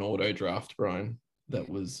back from an auto draft, Brian. That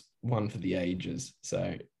was one for the ages.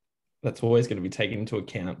 So that's always going to be taken into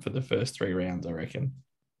account for the first 3 rounds, I reckon.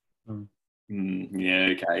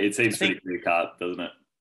 Yeah, okay. It seems pretty clear cut, doesn't it?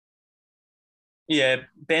 Yeah,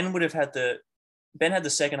 Ben had the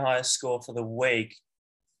second highest score for the week,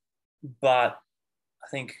 but I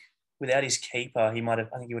think without his keeper, he would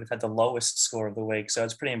have had the lowest score of the week. So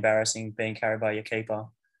it's pretty embarrassing being carried by your keeper.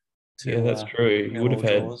 That's true. He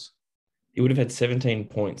would have had 17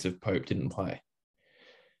 points if Pope didn't play.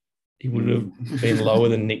 He would have been lower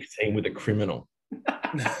than Nick's team with a criminal.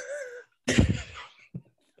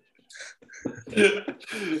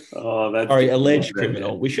 Oh, that's sorry, alleged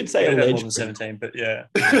criminal. We should say alleged. More than 17, but yeah.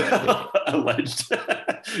 Alleged.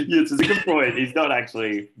 Yes, it's a good point. He's not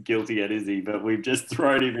actually guilty yet, is he? But we've just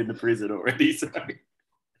thrown him into prison already. So,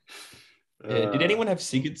 did anyone have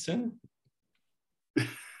Sigurdsson?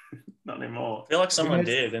 Not anymore. I feel like someone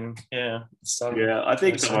did, and yeah. I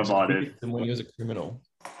think someone might have. When he was a criminal.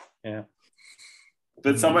 Yeah.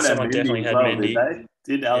 But someone had Mendy definitely had well, Mendy. did they?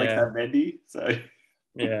 Did Alex have Mendy? So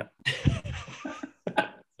yeah.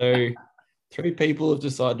 So 3 people have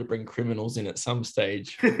decided to bring criminals in at some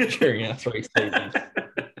stage during our 3 seasons.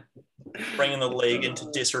 Bringing the league into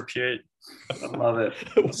disrepute. I love it.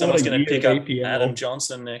 Someone's going to pick up Adam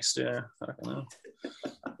Johnson next year. I don't know.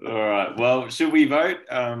 All right. Well, should we vote?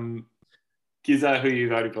 Kizza, who are you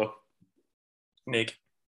voting for? Nick.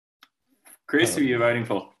 Chris, who are you voting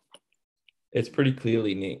for? It's pretty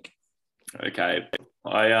clearly Nick. Okay.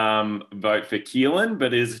 I vote for Keelan,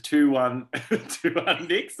 but it's 2-1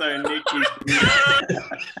 Nick. So Nick is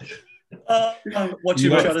watch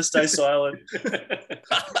him try to stay silent.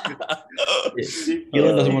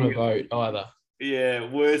 Keelan doesn't want to vote either. Yeah,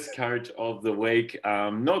 worst coach of the week.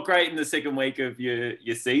 Not great in the second week of your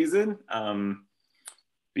season.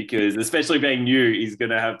 Because especially being new, he's going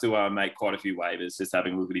to have to make quite a few waivers, just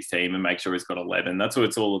having a look at his team and make sure he's got 11. That's what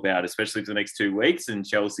it's all about, especially for the next 2 weeks. And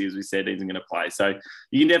Chelsea, as we said, isn't going to play. So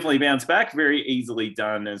you can definitely bounce back. Very easily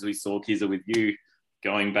done, as we saw Kizza with you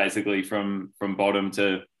going basically from bottom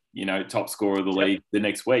to, top scorer of the league the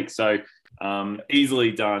next week. So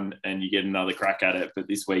easily done, and you get another crack at it. But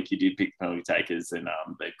this week you did pick penalty takers, and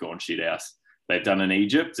they've gone shit house. They've done in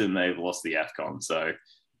Egypt, and they've lost the AFCON. So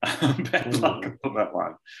bad luck on that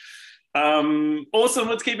one. Awesome.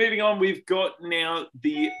 Let's keep moving on. We've got now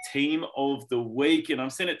the team of the week, and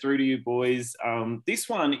I've sent it through to you boys. This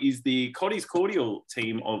one is the Cotty's Cordial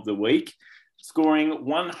team of the week, scoring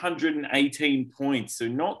 118 points. So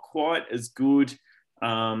not quite as good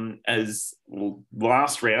as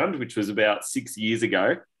last round, which was about 6 years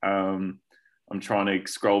ago. I'm trying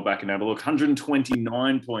to scroll back and have a look.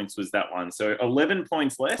 129 points was that one. So 11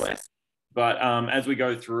 points less. But as we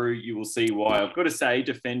go through, you will see why. I've got to say,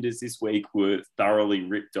 defenders this week were thoroughly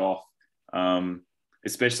ripped off,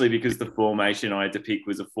 especially because the formation I had to pick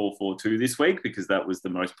was a 4-4-2 this week, because that was the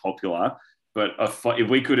most popular. But if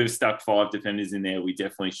we could have stuck 5 defenders in there, we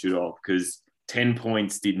definitely should have, because 10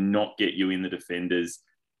 points did not get you in the defenders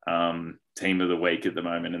team of the week at the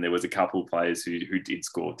moment. And there was a couple of players who did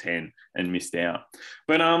score 10 and missed out.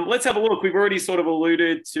 But let's have a look. We've already sort of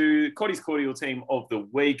alluded to Cotty's Cordial team of the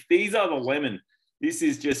week. These are the lemon. This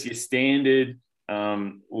is just your standard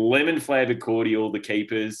lemon flavored cordial, the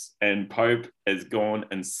keepers, and Pope has gone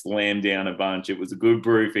and slammed down a bunch. It was a good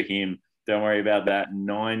brew for him. Don't worry about that.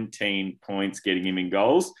 19 points getting him in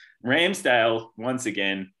goals. Ramsdale, once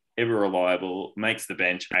again, ever reliable, makes the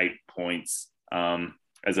bench 8 points.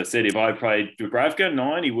 As I said, if I played Dubravka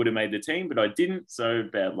 9, he would have made the team, but I didn't. So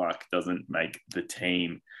bad luck, doesn't make the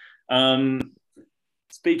team.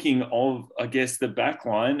 Speaking of, I guess, the back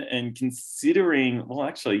line, and considering, well,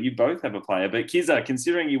 actually, you both have a player, but Kizza,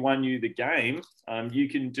 considering you won the game, you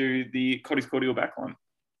can do the Cotty's Cordial back line.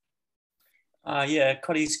 Yeah,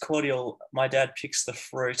 Cotty's Cordial, my dad picks the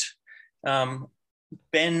fruit.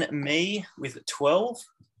 Ben Mee with 12.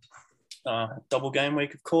 Double game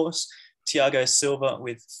week, of course. Thiago Silva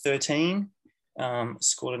with 13,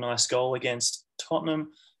 scored a nice goal against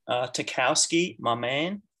Tottenham. Tarkowski, my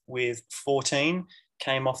man, with 14,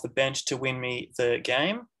 came off the bench to win me the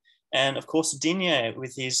game. And, of course, Digne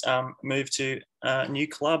with his move to a new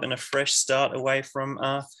club and a fresh start away from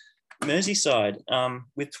Merseyside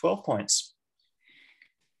with 12 points.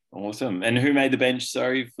 Awesome. And who made the bench,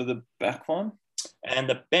 sorry, for the back line? And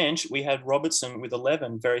the bench, we had Robertson with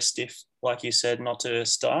 11, very stiff, like you said, not to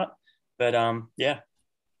start. But, yeah.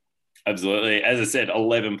 Absolutely. As I said,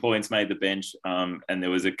 11 points made the bench, and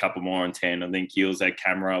there was a couple more on 10. I think Keels had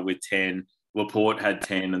Camera with 10. Laporte had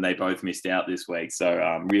 10, and they both missed out this week.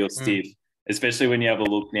 So real stiff, especially when you have a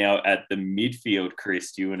look now at the midfield.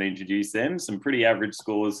 Chris, do you want to introduce them? Some pretty average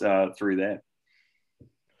scores through there.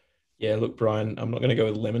 Yeah, look, Brian, I'm not going to go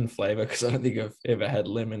with lemon flavour because I don't think I've ever had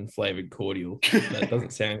lemon flavoured cordial. That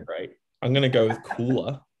doesn't sound great. I'm going to go with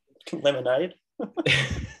cooler. Lemonade.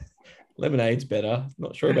 Lemonade's better.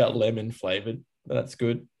 Not sure about lemon flavoured, but that's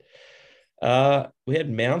good. We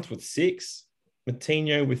had Mount with 6,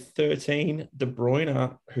 Matinho with 13, De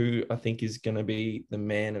Bruyne, who I think is going to be the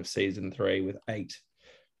man of season 3 with 8,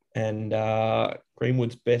 and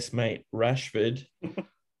Greenwood's best mate, Rashford,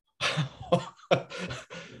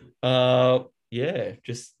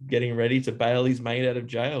 just getting ready to bail his mate out of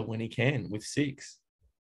jail when he can with 6.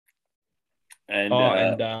 And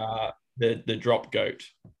the drop goat,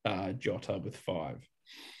 Jota with 5.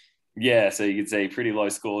 Yeah, so you could see pretty low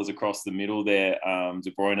scores across the middle there.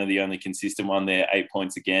 De Bruyne, the only consistent one there, 8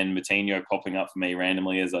 points again. Matinho popping up for me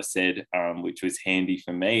randomly, as I said, which was handy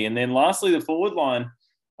for me. And then lastly, the forward line.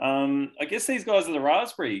 I guess these guys are the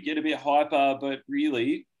raspberry. You get a bit hyper, but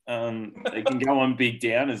really they can go on big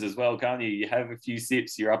downers as well, can't you? You have a few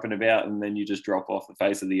sips, you're up and about, and then you just drop off the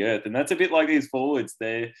face of the earth. And that's a bit like these forwards.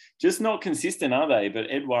 They're just not consistent, are they? But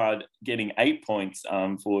Edouard getting 8 points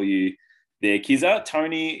for you there, Kizza.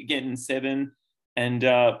 Tony getting 7, and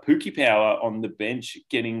Pookie Power on the bench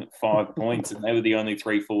getting 5 points. And they were the only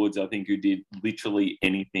 3 forwards, I think, who did literally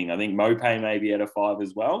anything. I think Mope maybe had a 5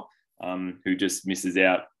 as well, who just misses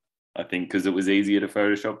out, I think, because it was easier to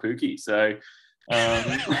Photoshop Pookie. So,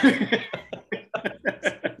 and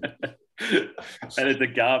it's a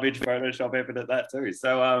garbage Photoshop effort at that too.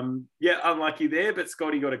 So, unlucky there, but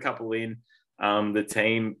Scotty got a couple in. The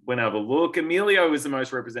team went over a look. Emilio was the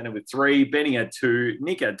most represented with 3. Benny had 2.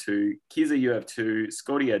 Nick had 2. Kizza, you have 2.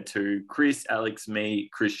 Scotty had 2. Chris, Alex, me,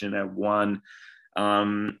 Christian had 1.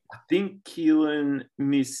 I think Keelan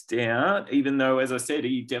missed out, even though, as I said,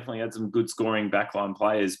 he definitely had some good scoring backline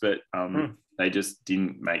players, but they just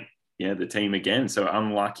didn't make the team again. So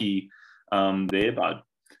unlucky there, bud.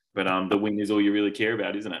 But the win is all you really care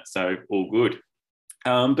about, isn't it? So all good.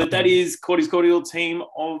 But that is Cordy's Cordial Team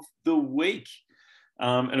of the Week.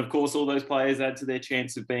 And of course, all those players add to their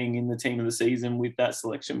chance of being in the team of the season with that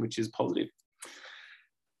selection, which is positive.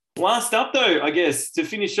 Last up, though, I guess, to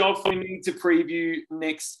finish off, we need to preview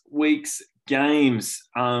next week's games.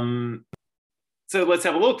 So let's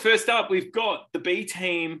have a look. First up, we've got the B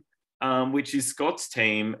team, which is Scott's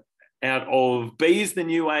team, out of B's the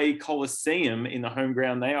New A Coliseum in the home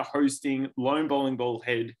ground. They are hosting Lone Bowling Ball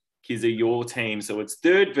Head, Kizza, your team. So it's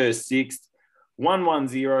 3rd versus 6th,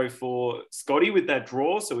 1-1-0 for Scotty with that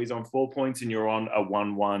draw. So he's on 4 points and you're on a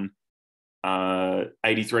 1-1,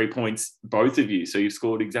 83 points, both of you. So you've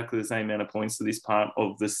scored exactly the same amount of points to this part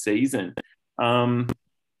of the season.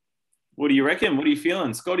 What do you reckon? What are you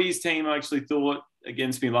feeling? Scotty's team, I actually thought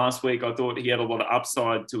against me last week, I thought he had a lot of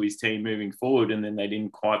upside to his team moving forward, and then they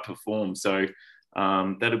didn't quite perform. So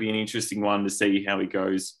that'll be an interesting one to see how he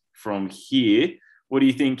goes from here. What do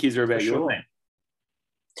you think, Kizza, about your team?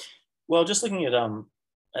 Well, just looking at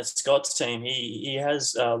Scott's team, he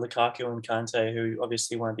has Lukaku and Kante, who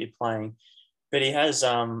obviously won't be playing, but he has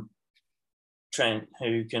Trent,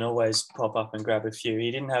 who can always pop up and grab a few.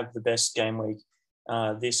 He didn't have the best game week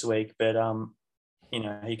this week, but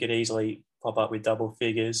he could easily pop up with double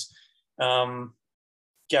figures.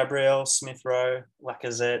 Gabriel, Smith Rowe,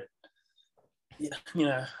 Lacazette.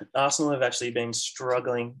 Arsenal have actually been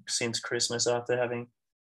struggling since Christmas after having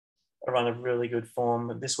a run of really good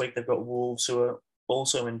form. This week they've got Wolves, who are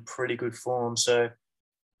also in pretty good form, so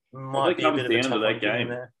might be a bit of a tough one game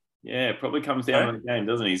there. Yeah, it probably comes down to the game,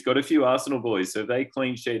 doesn't he? He's got a few Arsenal boys, so if they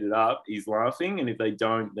clean sheet it up, he's laughing, and if they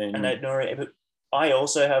don't, then... But I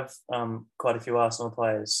also have quite a few Arsenal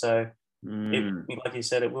players, so like you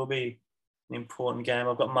said, it will be an important game.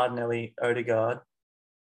 I've got Martinelli, Odegaard,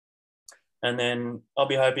 and then I'll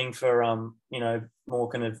be hoping for more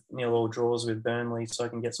kind of nil-all draws with Burnley, so I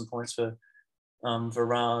can get some points for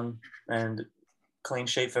Varane, and clean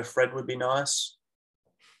sheet for Fred would be nice.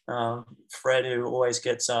 Fred, who always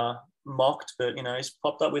gets mocked, but he's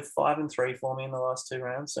popped up with 5 and 3 for me in the last 2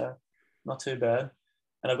 rounds, so not too bad.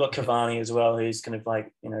 And I've got Cavani as well, who's kind of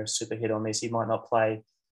super hit on this. He might not play,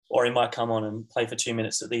 or he might come on and play for 2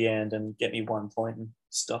 minutes at the end and get me 1 point and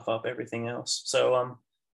stuff up everything else. So I'm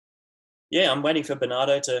waiting for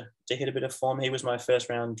Bernardo to hit a bit of form. He was my first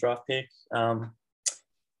round draft pick. We'll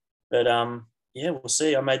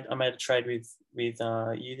see. I made a trade with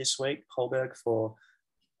you this week, Holberg, for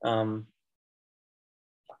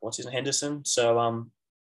Henderson. So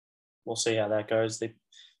we'll see how that goes.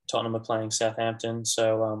 Tottenham are playing Southampton,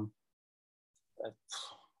 so I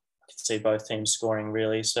can see both teams scoring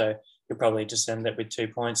really. So you'll probably just end up with 2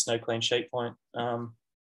 points, no clean sheet point. But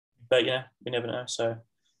we never know. So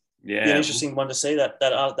an interesting one to see. That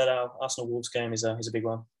our Arsenal Wolves game is a big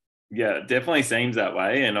one. Yeah, it definitely seems that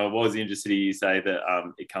way. And I was interested to you say that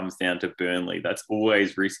it comes down to Burnley. That's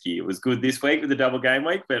always risky. It was good this week with the double game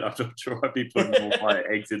week, but I'm not sure I'd be putting all my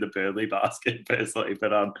eggs in the Burnley basket personally.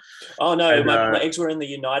 But oh no, my eggs were in the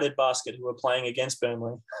United basket, who were playing against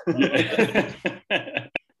Burnley. Yeah,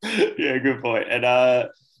 good point. And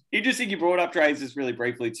interesting you brought up trades just really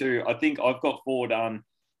briefly too. I think I've got 4 done.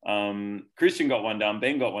 Christian got 1 done.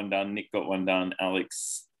 Ben got 1 done. Nick got 1 done.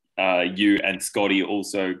 Alex you and Scotty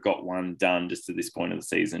also got one done just to this point of the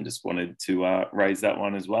season. Just wanted to raise that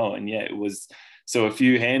one as well. And yeah, it was so a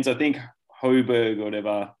few hands. I think Hoberg or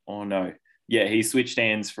whatever. Oh no, yeah, he switched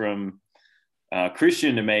hands from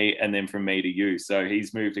Christian to me, and then from me to you. So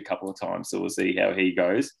he's moved a couple of times. So we'll see how he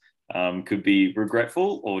goes. Could be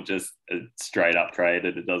regretful or just a straight up trade,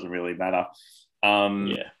 and it doesn't really matter.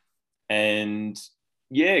 And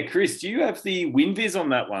yeah, Chris, do you have the win viz on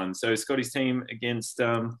that one? So Scotty's team against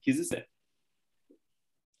his, is it?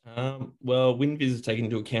 Well, win viz is taking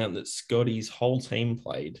into account that Scotty's whole team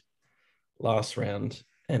played last round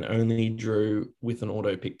and only drew with an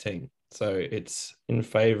auto pick team. So it's in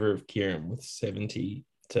favour of Kieran with 70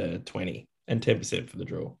 to 20 and 10% for the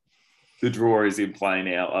draw. The draw is in play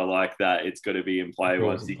now. I like that. It's got to be in play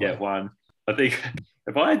once you get one. I think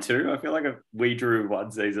if I had two, I feel like we drew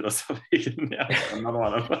one season or something. Now another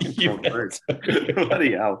one. I'm fucking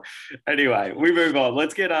bloody hell. Anyway, we move on.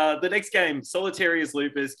 Let's get the next game. Solitarius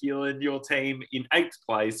Lupus, Keelan, your team in 8th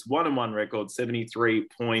place, 1-1 record, 73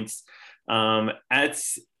 points.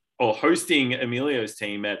 Hosting Emilio's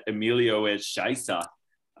team at Emilio Ezeiza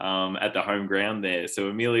at the home ground there. So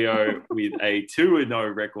Emilio with a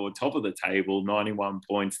 2-0 record, top of the table, 91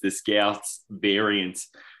 points. The Scouts variant.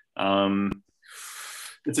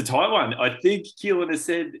 It's a tight one. I think Keelan has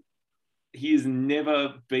said he has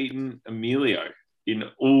never beaten Emilio in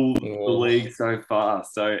all the league so far.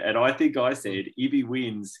 And I think I said if he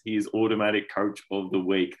wins, he is automatic coach of the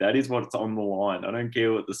week. That is what's on the line. I don't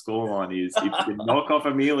care what the scoreline is. If you can knock off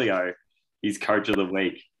Emilio, he's coach of the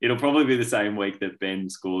week. It'll probably be the same week that Ben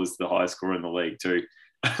scores the highest score in the league too.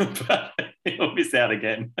 But he'll miss out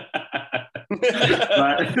again.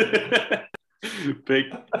 But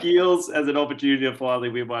Keels has an opportunity to finally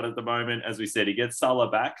win one at the moment. As we said, he gets Salah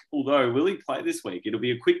back. Although, will he play this week? It'll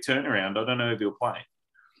be a quick turnaround. I don't know if he'll play.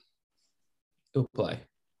 He'll play.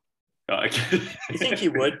 Oh, okay. You think he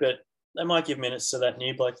would, but they might give minutes to that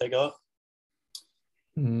new bloke they got.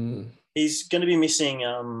 He's going to be missing.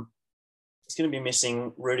 He's going to be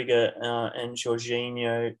missing Rudiger and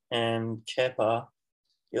Jorginho and Kepa.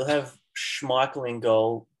 He'll have Schmeichel in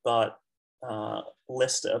goal, but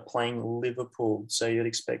Leicester are playing Liverpool, so you'd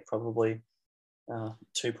expect probably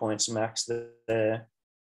 2 points max there.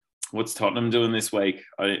 What's Tottenham doing this week?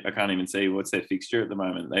 I can't even see what's their fixture at the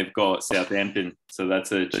moment. They've got Southampton, so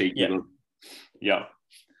that's a cheeky look. Yeah.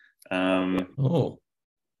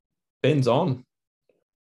 Ben's on.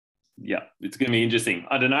 Yeah, it's going to be interesting.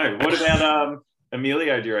 I don't know. What about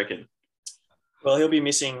Emilio, do you reckon? Well, he'll be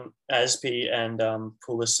missing Aspi and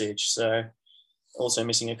Pulisic, so also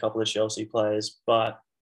missing a couple of Chelsea players. But,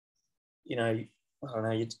 I don't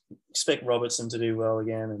know, you'd expect Robertson to do well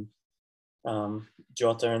again and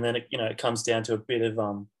Jota. And then, it comes down to a bit of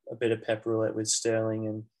pep roulette with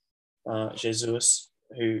Sterling and Jesus,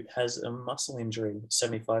 who has a muscle injury,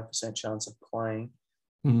 75% chance of playing.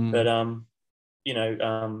 But,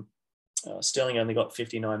 Sterling only got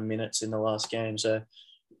 59 minutes in the last game. So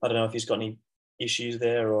I don't know if he's got any issues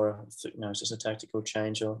there or, it's just a tactical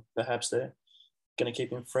change or perhaps they're going to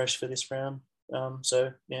keep him fresh for this round. Kind of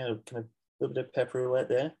a little bit of pep roulette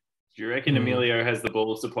there. Do you reckon Emilio has the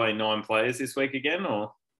balls to play 9 players this week again,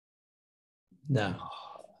 or? No.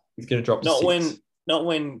 He's going to drop not 6. Not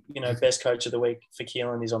when, best coach of the week for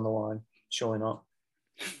Keelan is on the line. Surely not.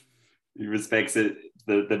 He respects it,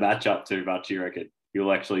 the matchup too much, you reckon?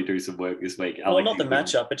 He'll actually do some work this week. Well, not the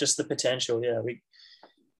matchup, but just the potential. Yeah,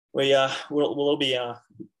 we'll all be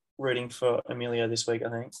rooting for Emilio this week, I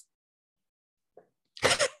think.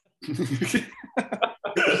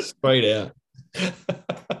 Straight out.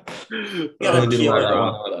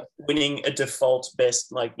 Winning a default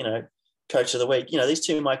best, coach of the week. These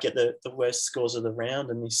two might get the worst scores of the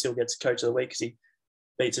round, and he still gets coach of the week because he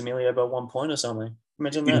beats Emilio by 1 point or something.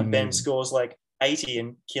 Imagine that. Ben scores 80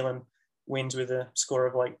 and Keelan wins with a score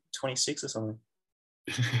of 26 or something.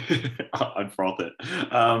 I'd froth it.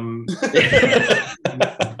 I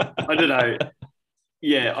don't know.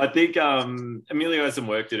 Yeah, I think Emilio has some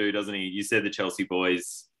work to do, doesn't he? You said the Chelsea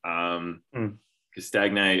boys.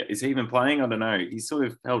 Castagne, is he even playing? I don't know. He sort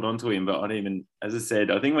of held on to him, but I don't even, as I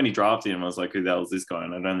said, I think when he drafted him, I was like, who the hell is this guy?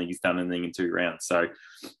 And I don't think he's done anything in 2 rounds. So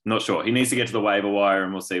not sure. He needs to get to the waiver wire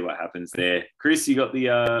and we'll see what happens there. Chris, you got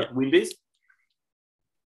the win viz?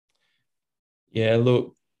 Yeah,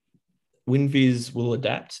 look, WinViz will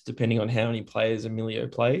adapt depending on how many players Emilio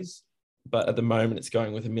plays. But at the moment, it's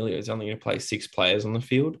going with Emilio is only going to play 6 players on the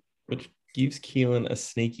field, which gives Keelan a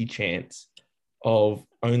sneaky chance of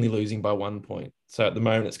only losing by 1 point. So at the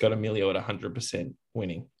moment, it's got Emilio at 100%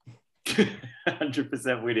 winning.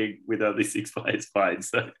 100% winning with only 6 players playing.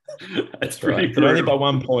 So that's right. But only by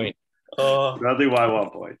 1 point. Only by 1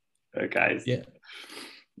 point. Okay. Yeah.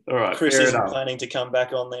 All right. Chris fair isn't enough. planning to come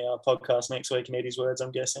back on the podcast next week and eat his words,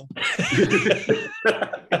 I'm guessing.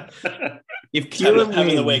 If Keelan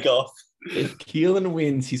having the wins, week off. if Keelan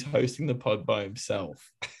wins, he's hosting the pod by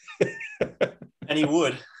himself. And he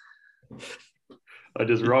would. I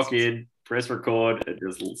just rock in, press record, and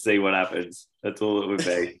just see what happens. That's all it would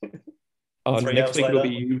be. Oh, 3 next hours week it'll later.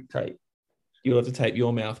 be you tape. You'll have to tape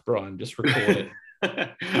your mouth, Brian. Just record it.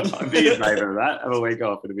 I'd be in favour of that. Have a week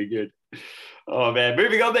off. It'll be good. Oh, man.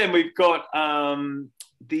 Moving on then, we've got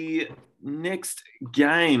the next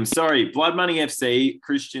game. Sorry, Blood Money FC,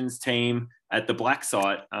 Christian's team at the Black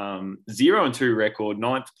Site. 0-2 record,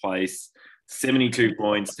 9th place, 72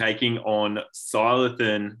 points, taking on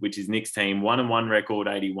Silothan, which is Nick's team, 1-1 record,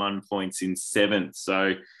 81 points in 7th.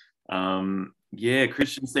 So,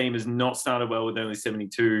 Christian's team has not started well with only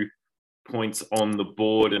 72 points on the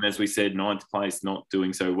board. And as we said, 9th place, not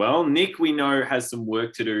doing so well. Nick, we know, has some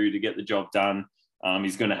work to do to get the job done.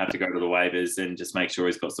 He's going to have to go to the waivers and just make sure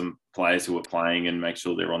he's got some players who are playing and make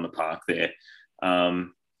sure they're on the park there.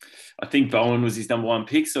 I think Bowen was his number 1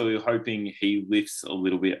 pick, so we're hoping he lifts a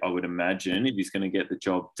little bit, I would imagine, if he's going to get the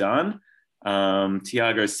job done.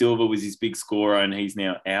 Thiago Silva was his big scorer, and he's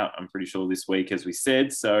now out, I'm pretty sure, this week, as we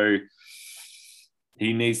said. So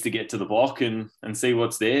he needs to get to the block and see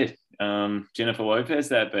what's there. Jennifer Lopez,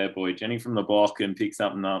 that bad boy, Jenny from the block, and pick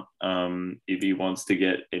something up if he wants to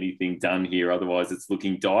get anything done here. Otherwise, it's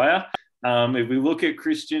looking dire. If we look at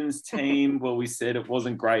Christian's team, well, we said it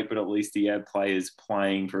wasn't great, but at least he had players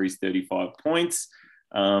playing for his 35 points.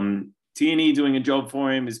 Tierney doing a job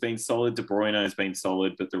for him has been solid. De Bruyne has been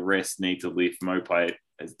solid, but the rest need to lift. Mope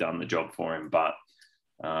has done the job for him, but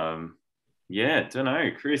don't know.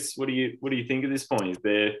 Chris, what do you think at this point? Is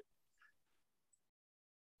there?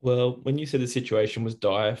 Well, when you said the situation was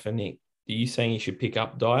dire for Nick, are you saying he should pick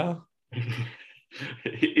up Dyer?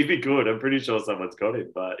 If he could, I'm pretty sure someone's got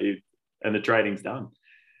it, and the trading's done.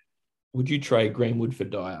 Would you trade Greenwood for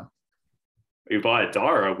Dyer? If I had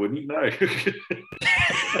Dyer, I wouldn't know.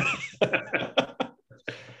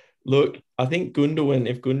 Look, I think Gundogan,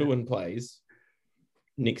 if Gundogan plays,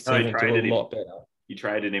 Nick's team will do a lot better. You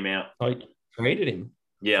traded him out. I traded him.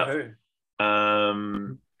 Yeah.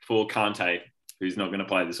 For For Kante, who's not going to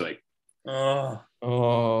play this week. Oh,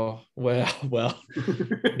 well.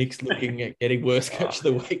 Nick's looking at getting worst coach of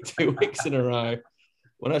the week 2 weeks in a row.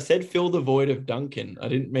 When I said fill the void of Duncan, I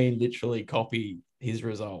didn't mean literally copy his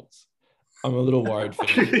results. I'm a little worried for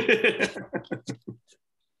him.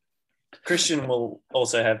 Christian will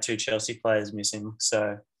also have 2 Chelsea players missing,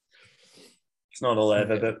 so it's not all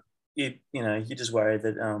over. But you just worry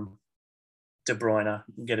that De Bruyne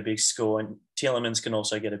can get a big score, and Tielemans can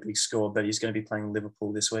also get a big score, but he's going to be playing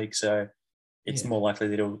Liverpool this week, so it's more likely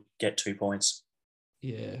that he'll get 2 points.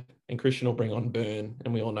 Yeah, and Christian will bring on Burn,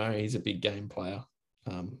 and we all know he's a big game player.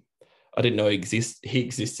 I didn't know he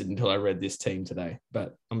existed until I read this team today,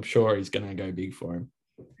 but I'm sure he's going to go big for him.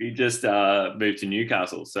 He just moved to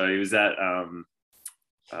Newcastle, so he was at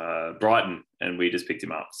Brighton, and we just picked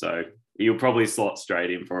him up. So he'll probably slot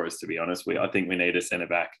straight in for us, to be honest. I think we need a centre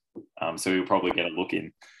back, so he'll probably get a look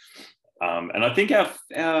in. And I think our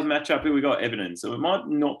matchup here, we got Everton, so it might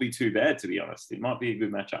not be too bad, to be honest. It might be a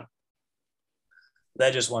good matchup.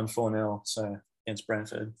 They just won 4-0, so against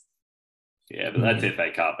Brentford. Yeah, but that's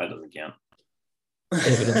FA Cup. That doesn't count.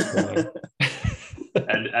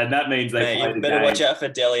 and that means they played a game. Better watch out for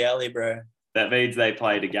Dele Alli, bro. That means they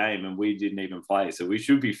played a game and we didn't even play, so we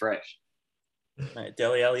should be fresh. Mate,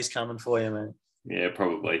 Dele Alli's coming for you, man. Yeah,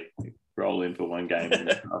 probably. Roll in for one game and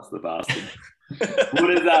then pass the bastard. What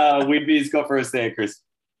has Winviz got for us there, Chris?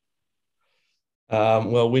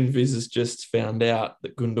 Well, Winviz has just found out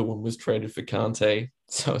that Gundogan was traded for Kante,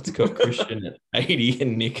 so it's got Christian at 80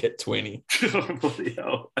 and Nick at 20. Oh, bloody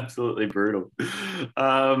hell. Absolutely brutal.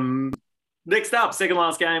 Next up, second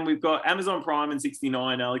last game, we've got Amazon Prime and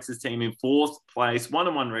 69, Alex's team in 4th place,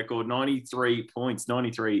 1-1 record, 93 points.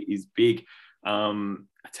 93 is big.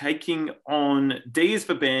 Taking on D is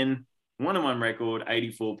for Ben, 1-1 record,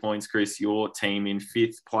 84 points. Chris, your team in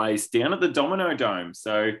 5th place, down at the Domino Dome.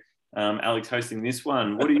 So Alex hosting this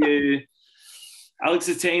one. What do you...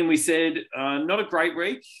 Alex's team, we said, not a great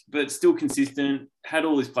week, but still consistent, had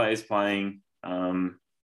all his players playing.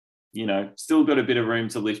 Still got a bit of room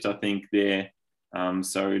to lift, I think, there.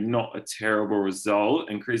 So not a terrible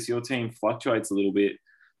result. And Chris, your team fluctuates a little bit.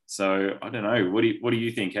 So I don't know. What do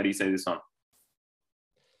you think? How do you say this one?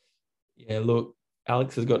 Yeah, look,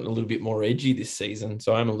 Alex has gotten a little bit more edgy this season.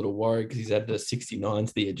 So I'm a little worried because he's added a 69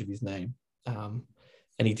 to the edge of his name. And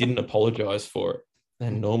he didn't apologise for it.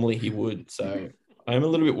 And normally he would. So I'm a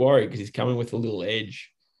little bit worried because he's coming with a little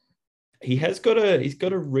edge. he's got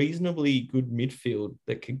a reasonably good midfield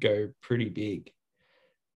that could go pretty big.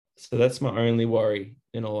 So that's my only worry,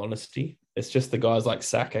 in all honesty. It's just the guys like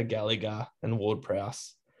Saka, Gallagher, and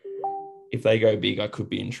Ward-Prowse. If they go big, I could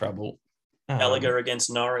be in trouble. Gallagher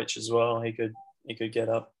against Norwich as well. He could get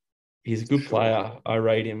up. He's a good player. I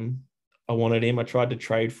rate him. I wanted him. I tried to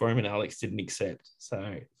trade for him, and Alex didn't accept.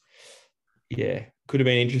 So, yeah, could have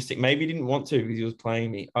been interesting. Maybe he didn't want to because he was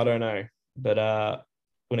playing me. I don't know. But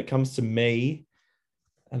when it comes to me,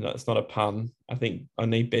 and it's not a pun, I think I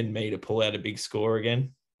need Ben Mee to pull out a big score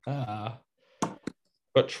again. Got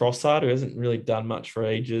Trossard, who hasn't really done much for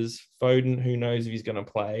ages. Foden, who knows if he's going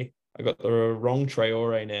to play. I got the wrong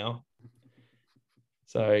Traore now.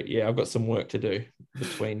 So, yeah, I've got some work to do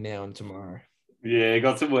between now and tomorrow. Yeah,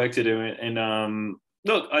 got some work to do. And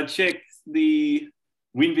look, I checked the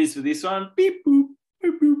win viz for this one. Beep, boop,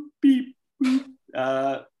 boop, boop, beep, boop.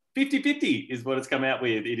 50-50 is what it's come out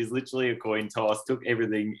with. It is literally a coin toss, took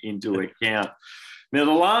everything into account. Now,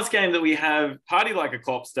 the last game that we have, Party Like a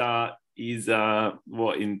Cop Star, is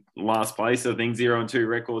in last place. I think 0-2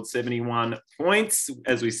 record, 71 points.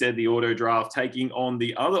 As we said, the auto draft taking on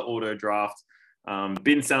the other auto draft.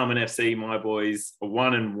 Bin Salman FC, my boys, a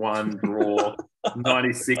 1-1 draw,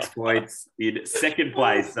 96 points in second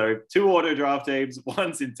place. So 2 auto draft teams,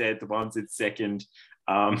 one's in 10th, one's in second.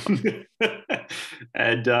 And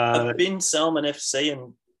Bin Salman FC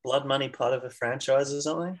and Blood Money part of a franchise or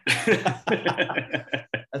something?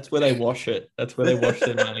 That's where they wash it. That's where they wash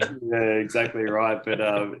their money. Yeah, exactly right.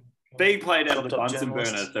 But being played out of the Bunsen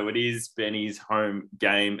burner, so it is Benny's home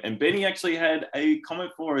game. And Benny actually had a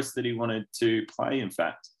comment for us that he wanted to play, in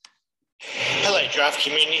fact. Hello, draft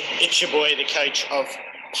community. It's your boy, the coach of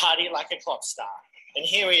Party Like a Clock Star. And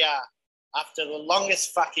here we are, after the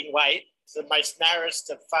longest fucking wait, the most narrowest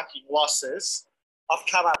of fucking losses. I've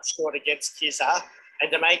come up short against Kizza. And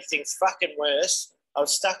to make things fucking worse, I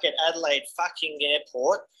was stuck at Adelaide fucking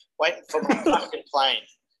airport waiting for my fucking plane.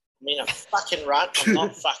 I'm in a fucking rut. I'm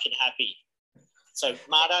not fucking happy. So,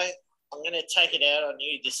 Marto, I'm going to take it out on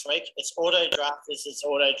you this week. It's auto draft. This is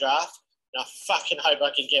auto draft. And I fucking hope I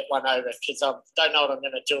can get one over because I don't know what I'm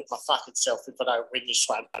going to do with my fucking self if I don't win this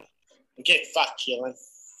one. And get fucked, Keelan.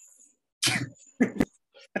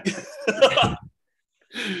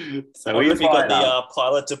 So we got the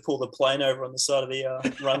pilot to pull the plane over on the side of the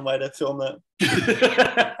runway to film that.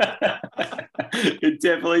 It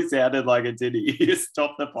definitely sounded like it did. He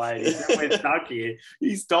stopped the plane. We're stuck here.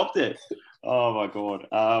 He stopped it. Oh my god!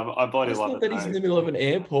 I bloody love it. That he's in the middle of an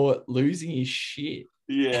airport losing his shit.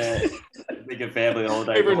 Yeah, like a family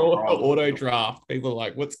holiday. Even auto draft, people are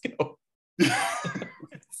like, "What's going on?"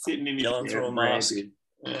 Sitting in yelling through a mask.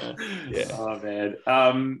 Yeah. Oh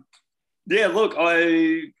man. Yeah, look,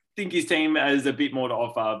 I think his team has a bit more to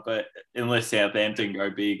offer, but unless Southampton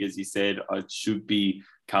go big, as you said, I should be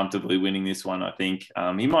comfortably winning this one, I think.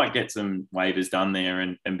 He might get some waivers done there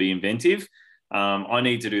and be inventive. I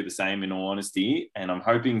need to do the same, in all honesty, and I'm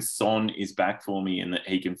hoping Son is back for me and that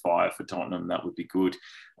he can fire for Tottenham. That would be good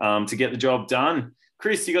to get the job done.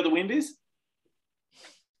 Chris, you got the WinViz?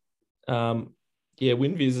 Yeah,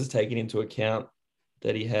 WinViz is taking into account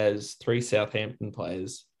that he has 3 Southampton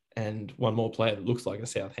players and one more player that looks like a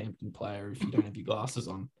Southampton player if you don't have your glasses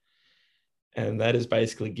on. And that has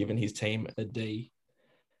basically given his team a D.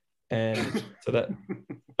 And so that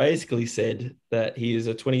basically said that he is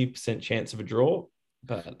a 20% chance of a draw,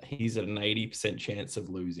 but he's at an 80% chance of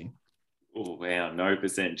losing. Oh, wow. No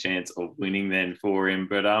 % chance of winning then for him.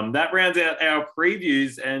 But that rounds out our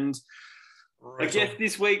previews. And I guess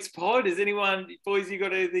this week's pod, is anyone, boys, you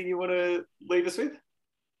got anything you want to leave us with?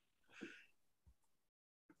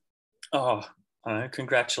 Oh,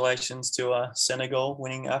 congratulations to Senegal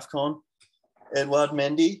winning AFCON. Edouard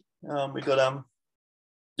Mendy. We got,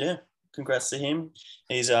 congrats to him.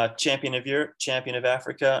 He's champion of Europe, champion of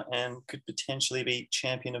Africa, and could potentially be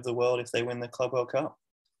champion of the world if they win the Club World Cup.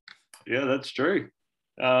 Yeah, that's true.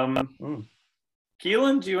 Keelan, do you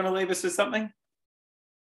want to leave us with something?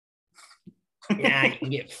 Yeah, you can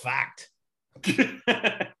get fucked.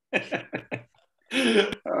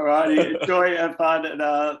 All righty. Enjoy, have fun,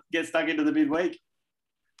 and get stuck into the midweek.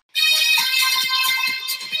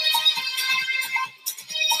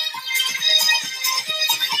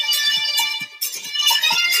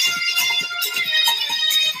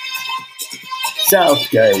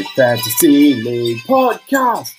 Southgate Fantasy League Podcast.